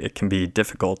 like, it can be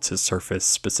difficult to surface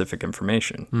specific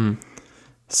information.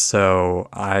 So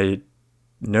I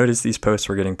noticed these posts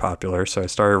were getting popular, so I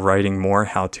started writing more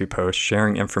how-to posts,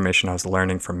 sharing information I was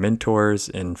learning from mentors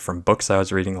and from books I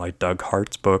was reading, like Doug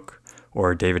Hart's book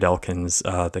or David Elkin's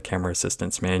The Camera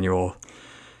Assistant's Manual.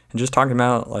 And just talking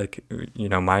about, like,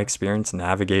 my experience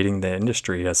navigating the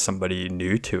industry as somebody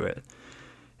new to it.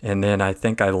 And then I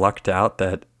think I lucked out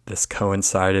that this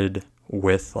coincided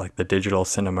with, like, the digital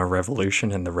cinema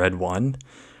revolution and the Red One.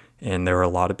 And there were a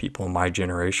lot of people in my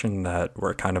generation that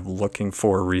were kind of looking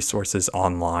for resources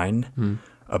online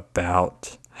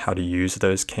about how to use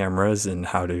those cameras and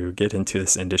how to get into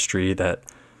this industry that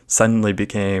suddenly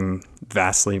became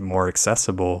vastly more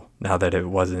accessible now that it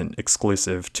wasn't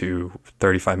exclusive to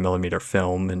 35 millimeter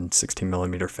film and 16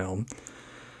 millimeter film.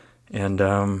 And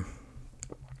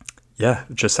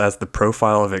just as the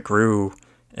profile of it grew,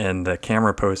 and the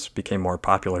camera posts became more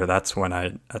popular, that's when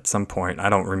at some point, I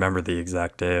don't remember the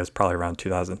exact day, it was probably around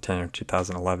 2010 or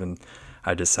 2011,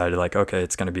 I decided like, okay,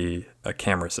 it's going to be a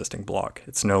camera assisting blog.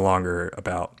 It's no longer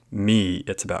about me,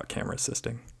 it's about camera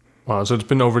assisting. Wow, so it's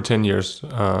been over 10 years,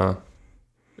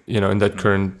 in that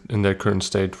current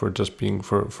state for just being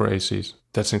for ACs.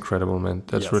 That's incredible, man.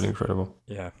 That's really incredible.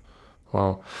 Yeah.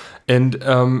 Wow. And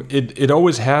it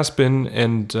always has been,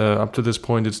 and up to this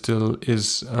point, it still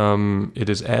is. It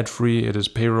is ad free. It is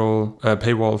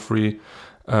paywall free.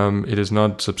 It is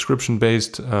not subscription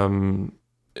based,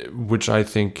 which I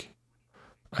think.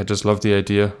 I just love the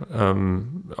idea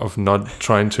of not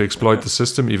trying to exploit the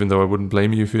system, even though I wouldn't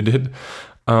blame you if you did.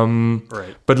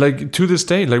 Right. But like to this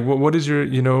day, like what is your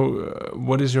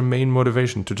what is your main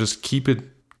motivation to just keep it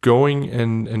going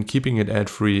and keeping it ad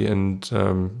free and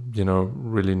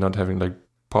really not having like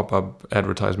pop up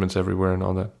advertisements everywhere and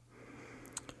all that?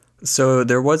 So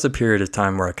there was a period of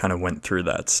time where I kind of went through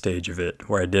that stage of it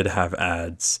where I did have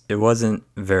ads. It wasn't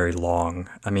very long.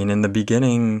 I mean, in the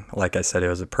beginning, like I said, it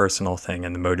was a personal thing,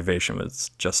 and the motivation was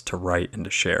just to write and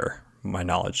to share my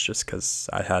knowledge just because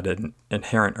I had an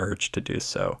inherent urge to do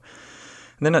so.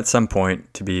 And then at some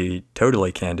point, to be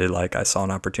totally candid, like I saw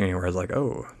an opportunity where I was like,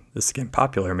 oh, this is getting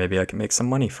popular. Maybe I can make some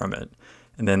money from it.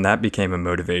 And then that became a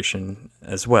motivation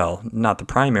as well. Not the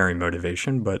primary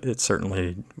motivation, but it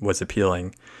certainly was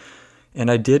appealing. And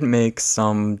I did make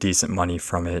some decent money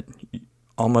from it.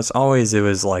 Almost always it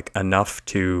was like enough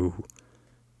to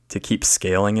keep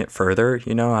scaling it further.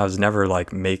 I was never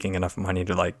like making enough money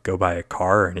to like go buy a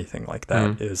car or anything like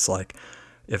that. It was like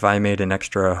if I made an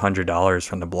extra $100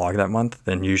 from the blog that month,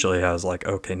 then usually I was like,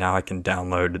 okay, now I can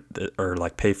download or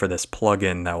like pay for this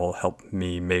plugin that will help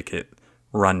me make it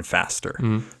run faster.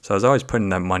 So I was always putting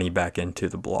that money back into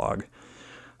the blog.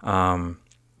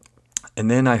 And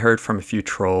then I heard from a few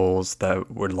trolls that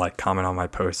would like comment on my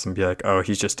posts and be like, oh,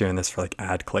 he's just doing this for like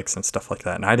ad clicks and stuff like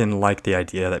that. And I didn't like the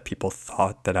idea that people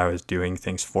thought that I was doing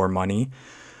things for money.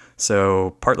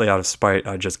 So partly out of spite,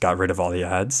 I just got rid of all the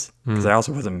ads because I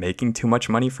also wasn't making too much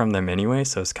money from them anyway.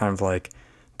 So it's kind of like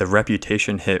the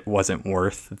reputation hit wasn't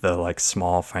worth the like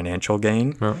small financial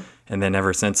gain. Yeah. And then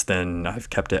ever since then, I've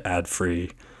kept it ad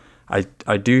free.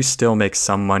 I do still make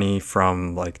some money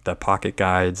from like the pocket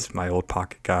guides, my old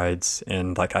pocket guides,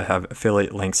 and like I have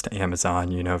affiliate links to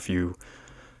Amazon. If you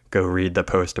go read the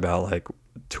post about like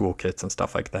toolkits and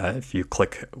stuff like that, if you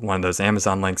click one of those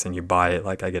Amazon links and you buy it,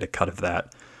 like I get a cut of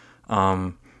that.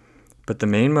 But the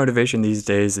main motivation these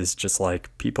days is just like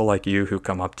people like you who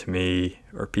come up to me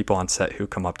or people on set who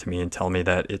come up to me and tell me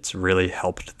that it's really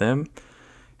helped them.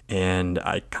 And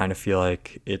I kind of feel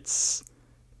like it's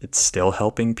still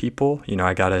helping people.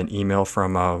 I got an email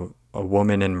from a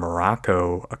woman in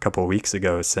Morocco a couple of weeks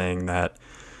ago saying that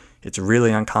it's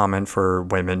really uncommon for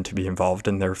women to be involved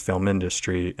in their film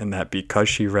industry, and that because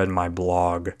she read my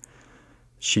blog,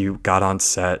 she got on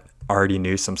set, already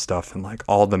knew some stuff, and like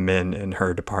all the men in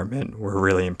her department were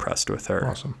really impressed with her.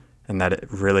 Awesome. And that it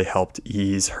really helped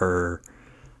ease her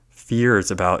fears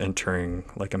about entering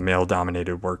like a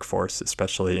male-dominated workforce,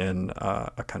 especially in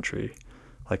a country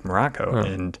like Morocco.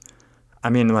 Yeah. And I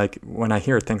mean, like when I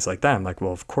hear things like that, I'm like,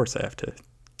 well, of course I have to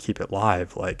keep it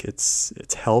live. Like it's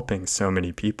helping so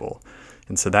many people.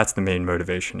 And so that's the main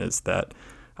motivation, is that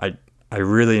I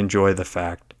really enjoy the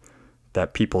fact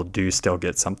that people do still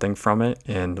get something from it.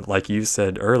 And like you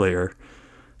said earlier,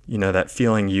 that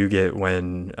feeling you get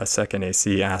when a second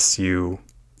AC asks you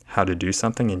how to do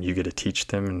something and you get to teach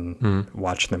them and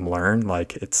watch them learn,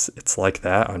 like it's like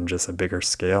that on just a bigger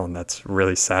scale. And that's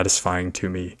really satisfying to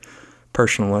me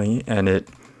personally. And it,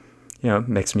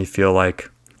 makes me feel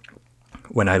like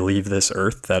when I leave this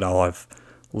earth that I'll have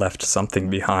left something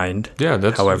behind,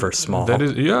 however small. That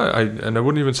is, I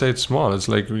wouldn't even say it's small. It's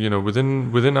like,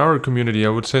 within our community, I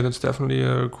would say that's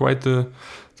definitely quite the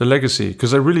legacy.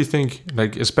 Because I really think,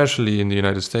 like, especially in the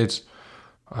United States,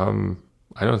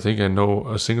 I don't think I know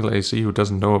a single AC who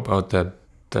doesn't know about that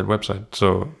website.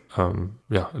 So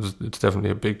it's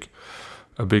definitely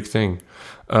a big thing.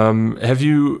 Have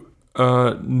you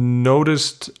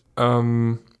noticed?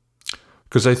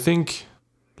 Because I think,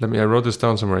 I wrote this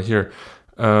down somewhere here.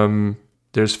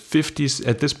 There's 50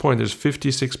 at this point. There's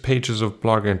 56 pages of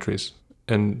blog entries,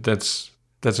 and that's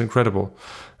incredible.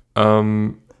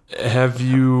 Have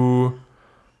you?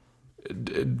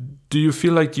 Do you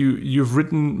feel like you've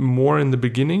written more in the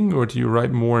beginning, or do you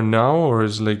write more now, or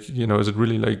is like is it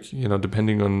really like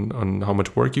depending on how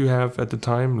much work you have at the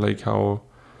time, like how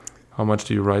much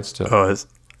do you write still? Oh, it's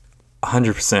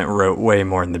 100% wrote way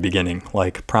more in the beginning,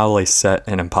 like probably set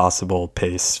an impossible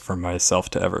pace for myself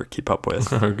to ever keep up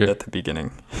with. Okay. At the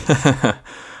beginning.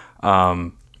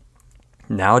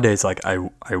 nowadays, like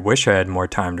I wish I had more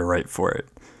time to write for it,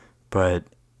 but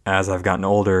as I've gotten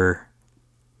older,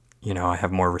 you know, I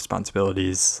have more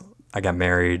responsibilities. I got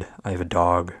married. I have a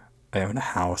dog. I own a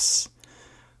house.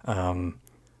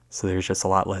 So there's just a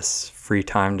lot less free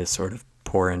time to sort of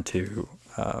pour into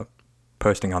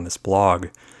posting on this blog,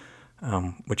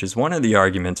 which is one of the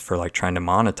arguments for like trying to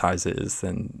monetize it, is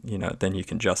then you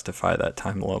can justify that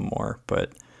time a little more.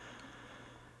 But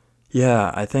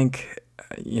yeah, I think,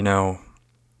 you know,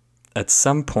 at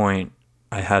some point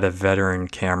I had a veteran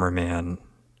cameraman,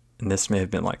 and this may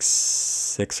have been like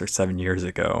 6 or 7 years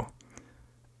ago,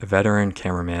 a veteran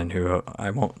cameraman who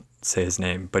I won't say his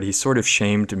name, but he sort of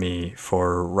shamed me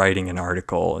for writing an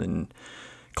article and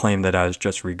claimed that I was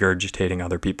just regurgitating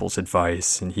other people's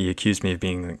advice. And he accused me of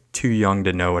being like, too young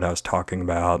to know what I was talking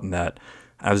about, and that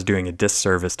I was doing a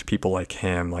disservice to people like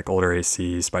him, like older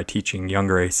ACs, by teaching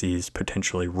younger ACs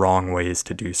potentially wrong ways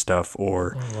to do stuff,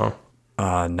 or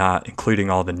not including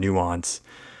all the nuance.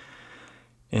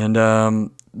 And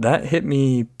that hit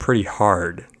me pretty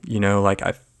hard. You know, like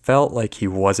I felt like he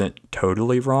wasn't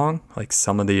totally wrong. Like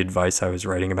some of the advice I was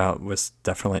writing about was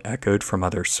definitely echoed from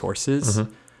other sources.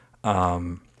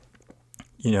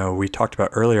 You know, we talked about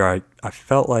earlier, I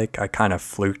felt like I kind of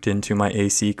fluked into my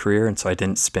AC career, and so I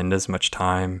didn't spend as much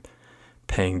time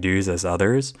paying dues as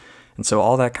others. And so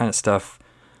all that kind of stuff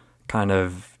kind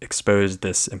of exposed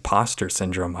this imposter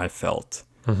syndrome I felt,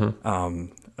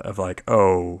 of like,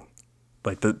 oh,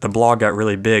 like the blog got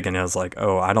really big, and it was like,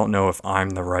 oh, I don't know if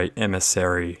I'm the right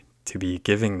emissary to be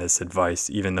giving this advice,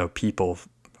 even though people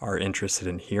are interested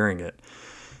in hearing it.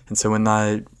 And so when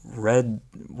I read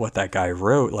what that guy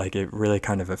wrote, like it really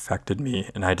kind of affected me.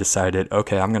 And I decided,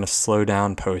 okay, I'm going to slow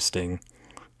down posting,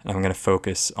 and I'm going to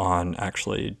focus on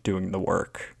actually doing the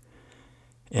work.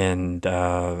 And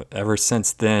ever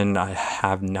since then, I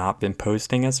have not been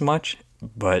posting as much,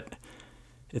 but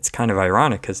it's kind of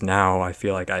ironic because now I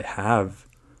feel like I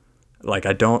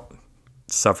don't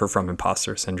suffer from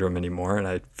imposter syndrome anymore. And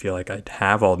I feel like I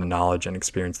have all the knowledge and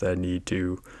experience that I need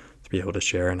to be able to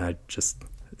share. And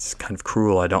it's kind of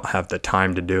cruel I don't have the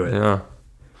time to do it. Yeah,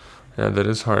 that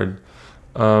is hard.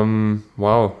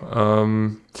 Wow.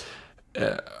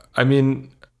 I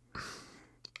mean,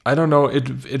 I don't know.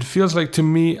 It feels like, to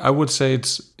me, I would say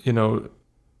it's, you know,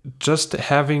 just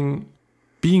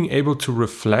being able to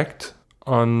reflect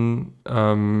on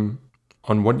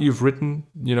what you've written,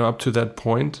 you know, up to that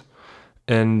point,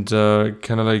 and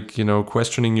kind of like, you know,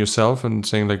 questioning yourself and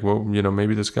saying like, well, you know,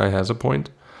 maybe this guy has a point.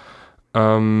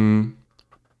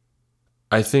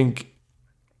 I think,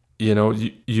 you know,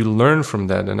 you learn from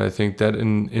that, and I think that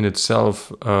in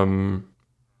itself, I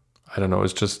don't know,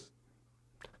 it's just,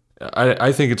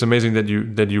 I think it's amazing that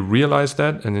you realize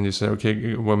that, and then you say,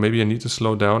 okay, well, maybe I need to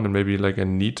slow down, and maybe like I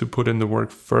need to put in the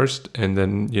work first, and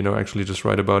then, you know, actually just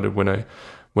write about it when I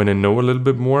know a little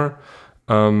bit more.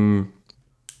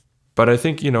 But I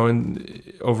think, you know,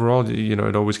 overall, you know,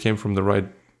 it always came from the right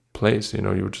place. You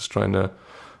know, you were just trying to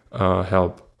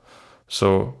help.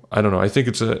 So I don't know. I think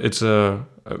it's a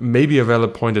maybe a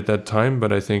valid point at that time,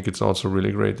 but I think it's also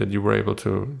really great that you were able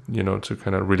to, you know, to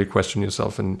kind of really question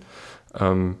yourself and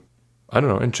I don't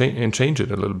know, and change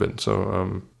it a little bit.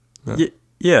 So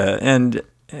yeah, and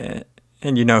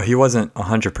you know, he wasn't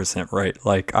 100% right.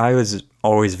 Like I was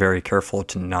always very careful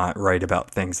to not write about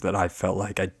things that I felt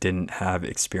like I didn't have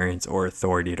experience or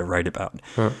authority to write about.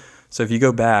 So if you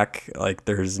go back, like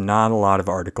there's not a lot of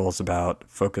articles about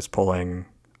focus pulling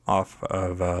off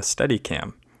of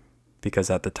Steadicam, because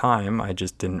at the time I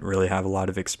just didn't really have a lot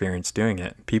of experience doing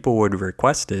it. People would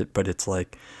request it, but it's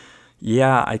like,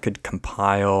 yeah, I could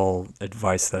compile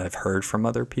advice that I've heard from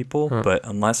other people, but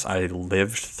unless I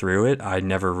lived through it, I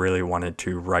never really wanted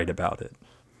to write about it.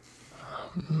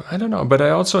 I don't know, but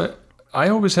I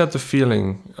always had the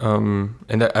feeling,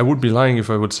 and I would be lying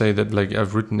if I would say that like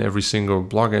I've written every single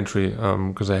blog entry,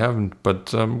 because I haven't,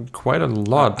 but quite a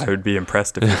lot. I would be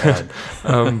impressed if you had.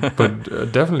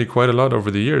 But definitely quite a lot over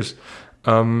the years.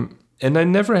 And I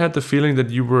never had the feeling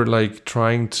that you were like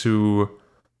trying to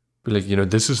be like, you know,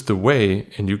 this is the way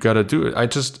and you got to do it. I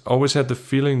just always had the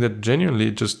feeling that genuinely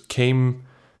it just came,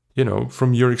 you know,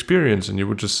 from your experience, and you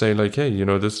would just say like, hey, you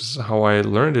know, this is how I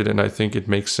learned it, and I think it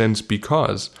makes sense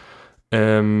because.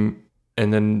 And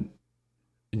then,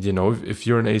 you know, if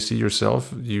you're an AC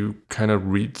yourself, you kind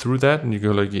of read through that and you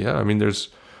go like, yeah, I mean, there's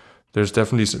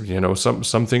definitely some, you know,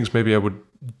 some things maybe I would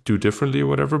do differently or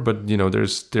whatever, but you know,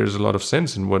 there's a lot of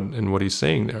sense in what he's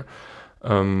saying there.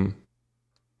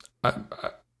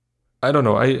 I don't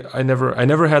know. I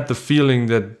never had the feeling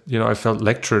that, you know, I felt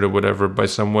lectured or whatever by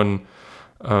someone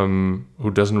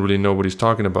who doesn't really know what he's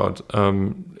talking about.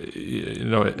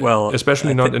 Well,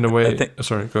 especially not in a way.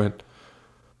 Sorry, go ahead.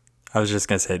 I was just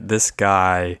gonna say, this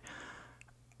guy,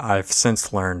 I've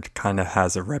since learned, kind of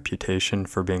has a reputation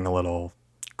for being a little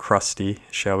crusty,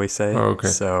 shall we say. Oh, okay.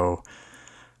 So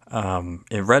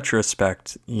in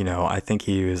retrospect, I think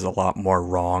he was a lot more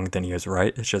wrong than he was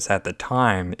right. It's just at the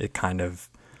time, it kind of,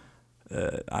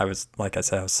 I was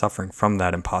suffering from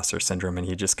that imposter syndrome, and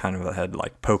he just kind of had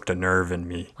like poked a nerve in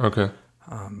me. Okay.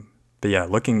 But yeah,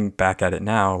 looking back at it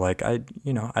now, like I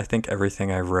think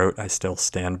everything I wrote, I still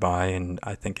stand by, and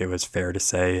I think it was fair to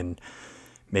say, and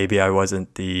maybe I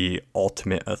wasn't the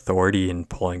ultimate authority in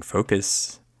pulling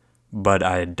focus, but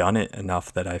I had done it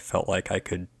enough that I felt like I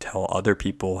could tell other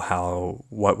people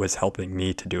what was helping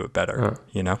me to do it better,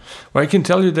 Well, I can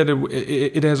tell you that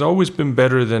it has always been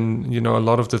better than, a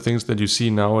lot of the things that you see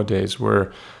nowadays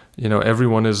where,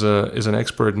 everyone is an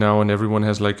expert now, and everyone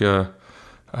has like a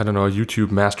YouTube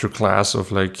masterclass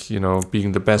of like,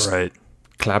 being the best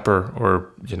clapper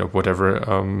or, whatever.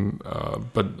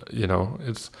 But,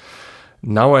 it's...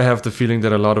 Now I have the feeling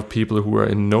that a lot of people who are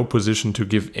in no position to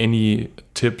give any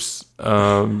tips,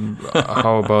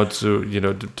 how about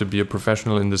to be a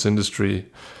professional in this industry,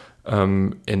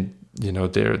 and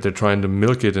they're trying to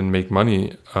milk it and make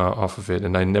money off of it.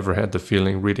 And I never had the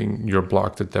feeling reading your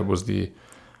blog that was the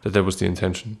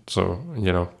intention. So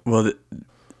Well,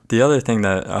 the other thing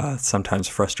that sometimes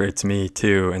frustrates me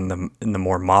too in the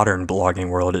more modern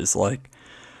blogging world is like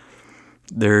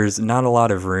there's not a lot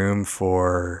of room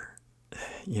for.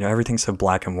 Everything's so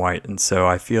black and white. And so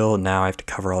I feel now I have to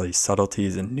cover all these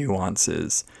subtleties and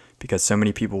nuances because so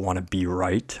many people want to be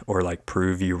right or like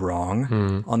prove you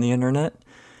wrong on the internet.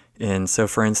 And so,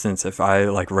 for instance, if I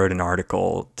like wrote an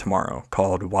article tomorrow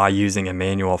called "Why Using a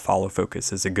Manual Follow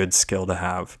Focus is a Good Skill to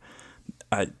Have,"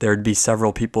 there'd be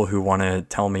several people who want to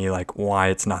tell me like why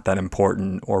it's not that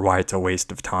important or why it's a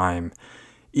waste of time.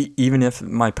 Even if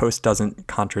my post doesn't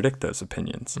contradict those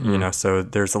opinions, so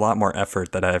there's a lot more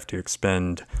effort that I have to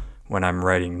expend when I'm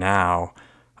writing now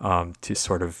to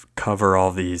sort of cover all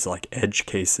these like edge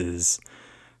cases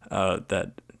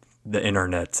that the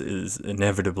internet is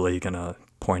inevitably going to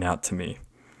point out to me.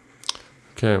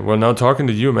 Okay, well, now talking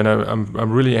to you, man,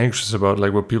 I'm really anxious about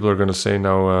like what people are going to say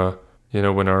now,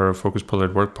 when our Focus Pull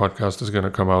at Work podcast is going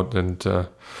to come out and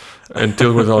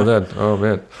deal with all that. Oh,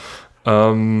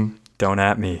 man. Don't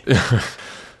at me.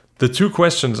 The two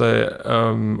questions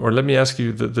or let me ask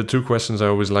you the two questions I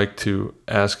always like to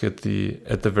ask at the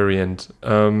very end.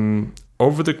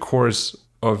 Over the course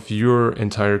of your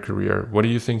entire career, what do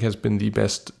you think has been the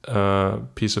best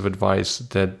piece of advice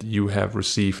that you have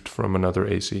received from another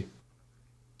AC?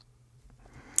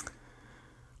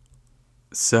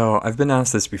 So I've been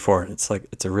asked this before. It's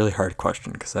a really hard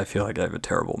question because I feel like I have a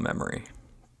terrible memory.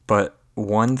 But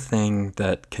one thing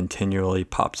that continually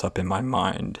pops up in my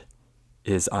mind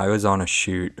is I was on a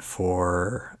shoot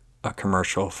for a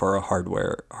commercial for a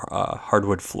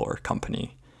hardwood floor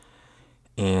company.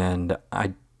 And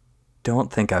I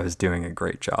don't think I was doing a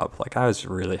great job. Like I was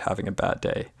really having a bad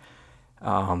day.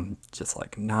 Just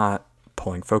like not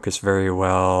pulling focus very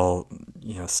well,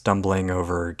 stumbling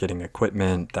over getting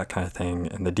equipment, that kind of thing.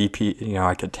 And the DP,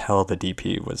 I could tell the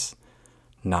DP was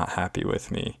not happy with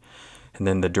me. And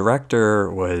then the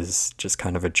director was just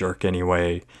kind of a jerk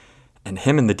anyway. And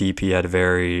him and the DP had a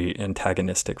very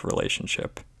antagonistic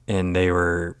relationship. And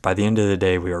by the end of the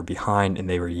day, we were behind and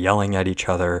they were yelling at each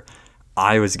other.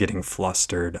 I was getting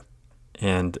flustered.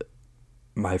 And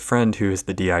my friend who is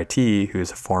the DIT,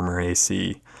 who's a former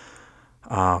AC,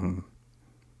 kind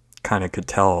of could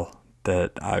tell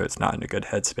that I was not in a good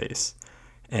headspace.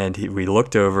 And we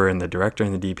looked over and the director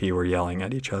and the DP were yelling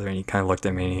at each other. And he kind of looked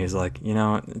at me and he was like,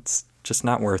 it's just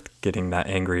not worth getting that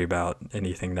angry about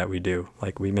anything that we do.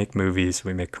 Like we make movies,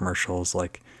 we make commercials,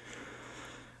 like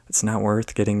it's not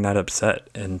worth getting that upset.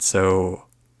 And so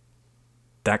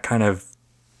that kind of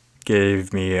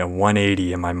gave me a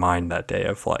 180 in my mind that day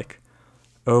of like,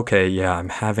 okay, yeah, I'm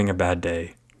having a bad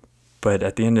day, but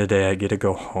at the end of the day, I get to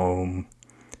go home.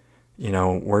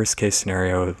 Worst case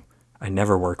scenario, I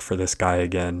never work for this guy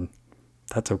again.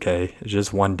 That's okay. It's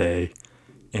just one day.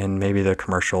 And maybe the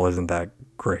commercial isn't that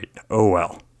great. Oh,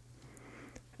 well.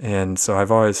 And so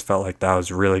I've always felt like that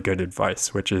was really good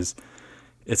advice, which is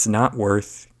it's not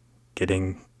worth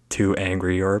getting too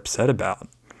angry or upset about.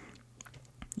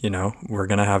 We're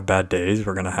going to have bad days.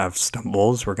 We're going to have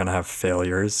stumbles. We're going to have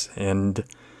failures. And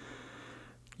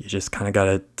you just kind of got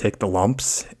to take the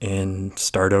lumps and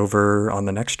start over on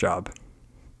the next job.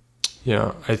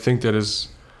 Yeah, I think that is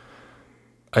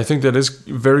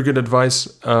very good advice.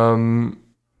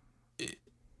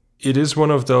 It is one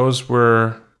of those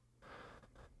where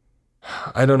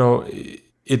I don't know.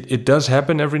 It does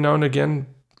happen every now and again,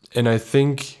 and I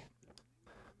think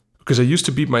because I used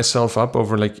to beat myself up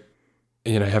over like,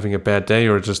 having a bad day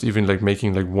or just even like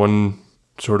making like one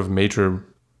sort of major,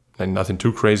 like nothing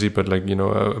too crazy, but like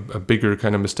a bigger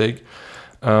kind of mistake.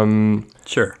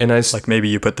 Sure. And like maybe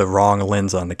you put the wrong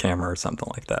lens on the camera or something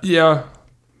like that. Yeah,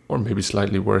 or maybe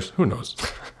slightly worse. Who knows?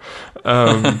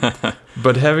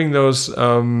 But having those,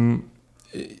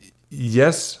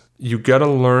 yes, you gotta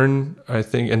learn, I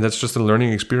think, and that's just a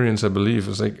learning experience, I believe.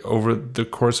 It's like over the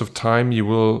course of time, you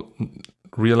will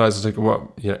realize it's like,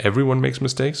 well, everyone makes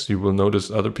mistakes. You will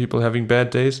notice other people having bad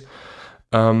days.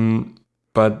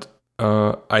 But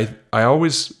I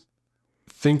always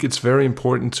think it's very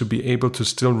important to be able to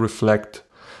still reflect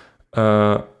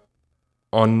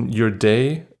on your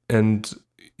day and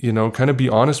kind of be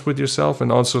honest with yourself,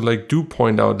 and also like do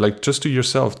point out, like just to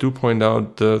yourself, do point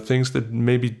out the things that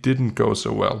maybe didn't go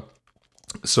so well.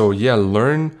 So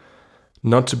learn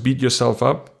not to beat yourself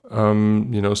up.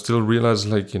 Still realize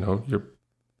like you're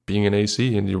being an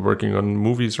AC and you're working on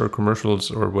movies or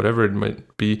commercials or whatever it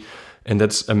might be, and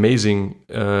that's amazing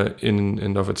in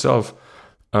and of itself.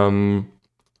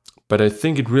 But I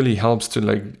think it really helps to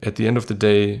like at the end of the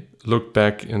day look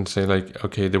back and say like,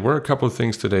 okay, there were a couple of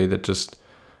things today that it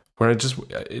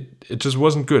just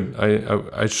wasn't good.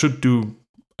 I should do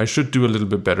a little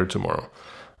bit better tomorrow.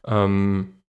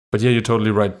 But you're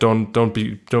totally right. Don't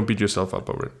beat yourself up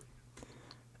over it.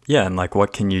 Yeah, and like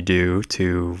what can you do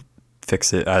to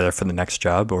fix it either for the next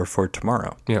job or for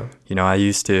tomorrow? Yeah. I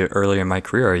used to, earlier in my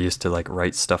career, I used to like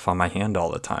write stuff on my hand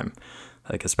all the time.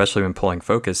 Like especially when pulling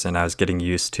focus, and I was getting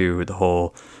used to the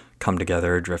whole come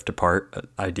together, drift apart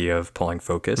idea of pulling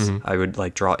focus. Mm-hmm. I would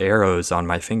like draw arrows on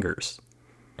my fingers.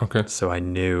 Okay. So I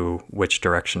knew which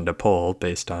direction to pull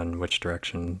based on which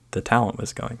direction the talent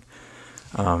was going.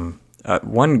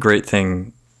 One great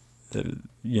thing,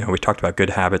 we talked about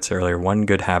good habits earlier. One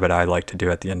good habit I like to do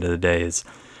at the end of the day is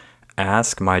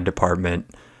ask my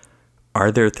department,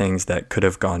 are there things that could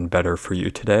have gone better for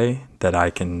you today that I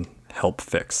can help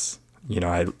fix?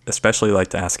 I especially like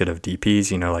to ask it of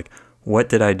DPs, like, what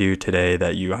did I do today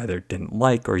that you either didn't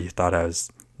like or you thought I was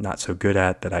not so good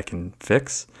at that I can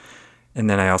fix? And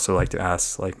then I also like to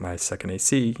ask like my second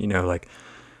AC, like,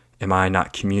 am I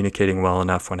not communicating well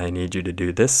enough when I need you to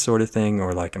do this sort of thing?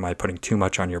 Or like, am I putting too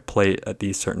much on your plate at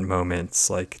these certain moments?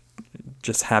 Like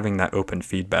just having that open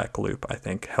feedback loop, I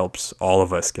think helps all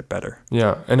of us get better.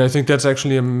 Yeah. And I think that's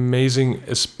actually amazing,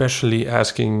 especially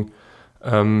asking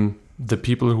the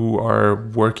people who are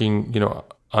working,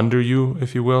 under you,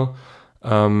 if you will,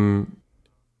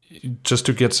 just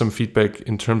to get some feedback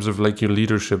in terms of like your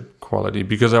leadership quality.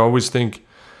 Because I always think,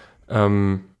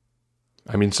 some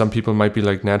people might be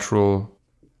like natural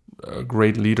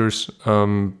great leaders,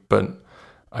 but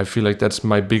I feel like that's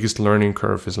my biggest learning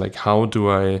curve is like, how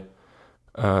do I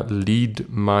lead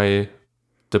my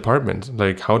department?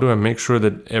 Like, how do I make sure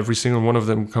that every single one of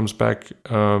them comes back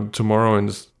tomorrow and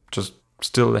is just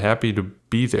still happy to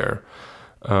be there?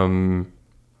 So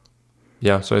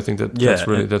I think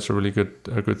that's a really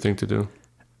good thing to do.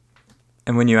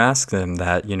 And when you ask them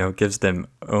that, it gives them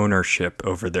ownership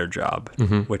over their job,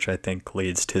 mm-hmm. which I think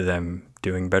leads to them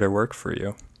doing better work for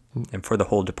you and for the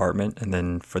whole department and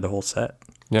then for the whole set.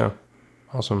 Yeah,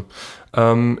 awesome.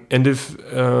 And if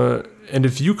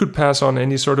you could pass on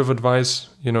any sort of advice,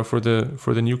 for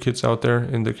the new kids out there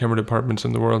in the camera departments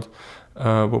in the world,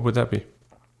 what would that be?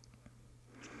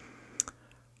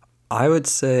 I would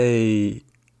say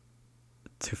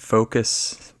to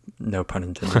focus, no pun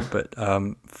intended, but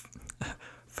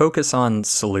focus on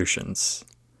solutions.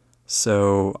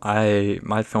 So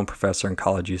my film professor in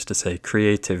college used to say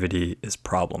creativity is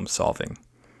problem solving.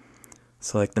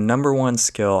 So like the number one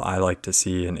skill I like to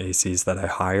see in ACs that I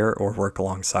hire or work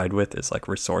alongside with is like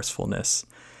resourcefulness.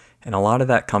 And a lot of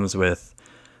that comes with,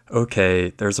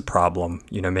 okay, there's a problem,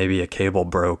 maybe a cable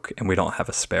broke and we don't have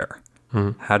a spare.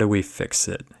 Mm-hmm. How do we fix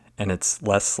it? And it's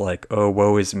less like, oh,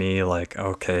 woe is me, like,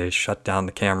 okay, shut down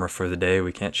the camera for the day,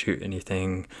 we can't shoot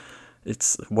anything.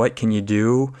 It's what can you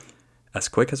do as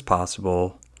quick as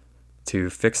possible to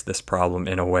fix this problem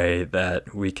in a way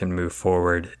that we can move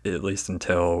forward, at least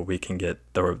until we can get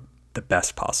the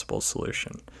best possible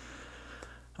solution.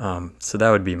 So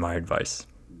that would be my advice.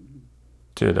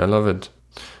 Dude, I love it.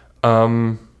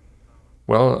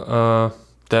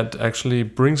 That actually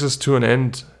brings us to an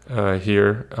end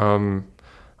here.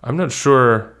 I'm not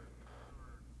sure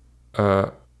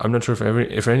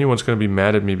if anyone's going to be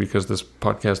mad at me because this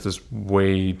podcast is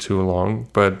way too long,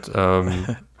 but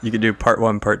You could do part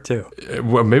 1, part 2.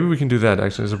 Well, maybe we can do that.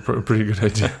 Actually, it's a pretty good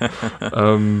idea.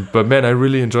 But man, I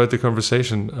really enjoyed the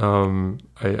conversation.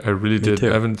 I really did.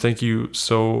 Too. Evan, thank you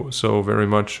so very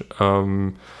much.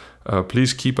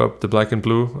 Please keep up the black and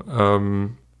blue,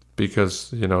 because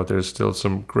there's still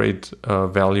some great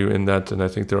value in that, and I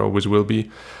think there always will be.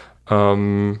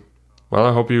 Well,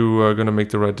 I hope you are going to make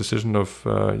the right decision of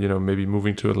maybe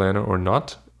moving to Atlanta or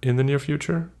not in the near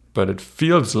future. But it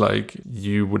feels like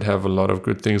you would have a lot of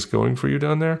good things going for you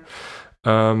down there.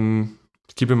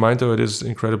 Keep in mind, though, it is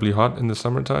incredibly hot in the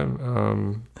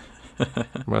summertime.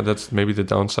 Well, that's maybe the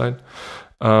downside.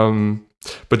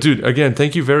 But dude, again,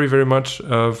 thank you very, very much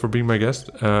for being my guest.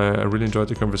 I really enjoyed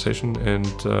the conversation, and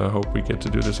hope we get to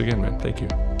do this again, man. Thank you.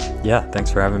 Yeah,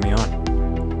 thanks for having me on.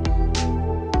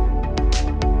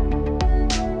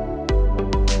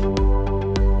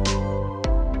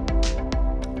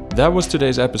 That was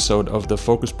today's episode of the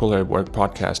Focus Puller at Work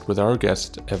podcast with our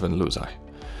guest, Evan Luzi.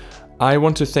 I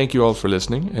want to thank you all for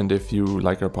listening, and if you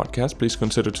like our podcast, please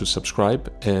consider to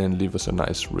subscribe and leave us a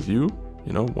nice review,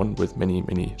 one with many,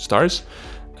 many stars,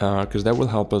 because that will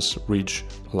help us reach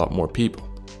a lot more people.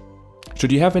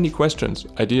 Should you have any questions,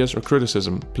 ideas, or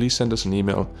criticism, please send us an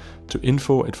email to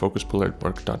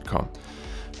info@focuspulleratwork.com.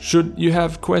 Should you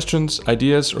have questions,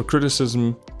 ideas, or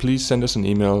criticism, please send us an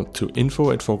email to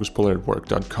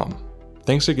info@focuspulleratwork.com.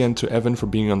 Thanks again to Evan for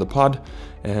being on the pod,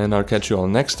 and I'll catch you all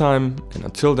next time. And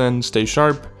until then, stay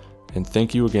sharp, and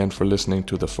thank you again for listening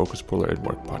to the Focus Puller at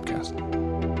Work podcast.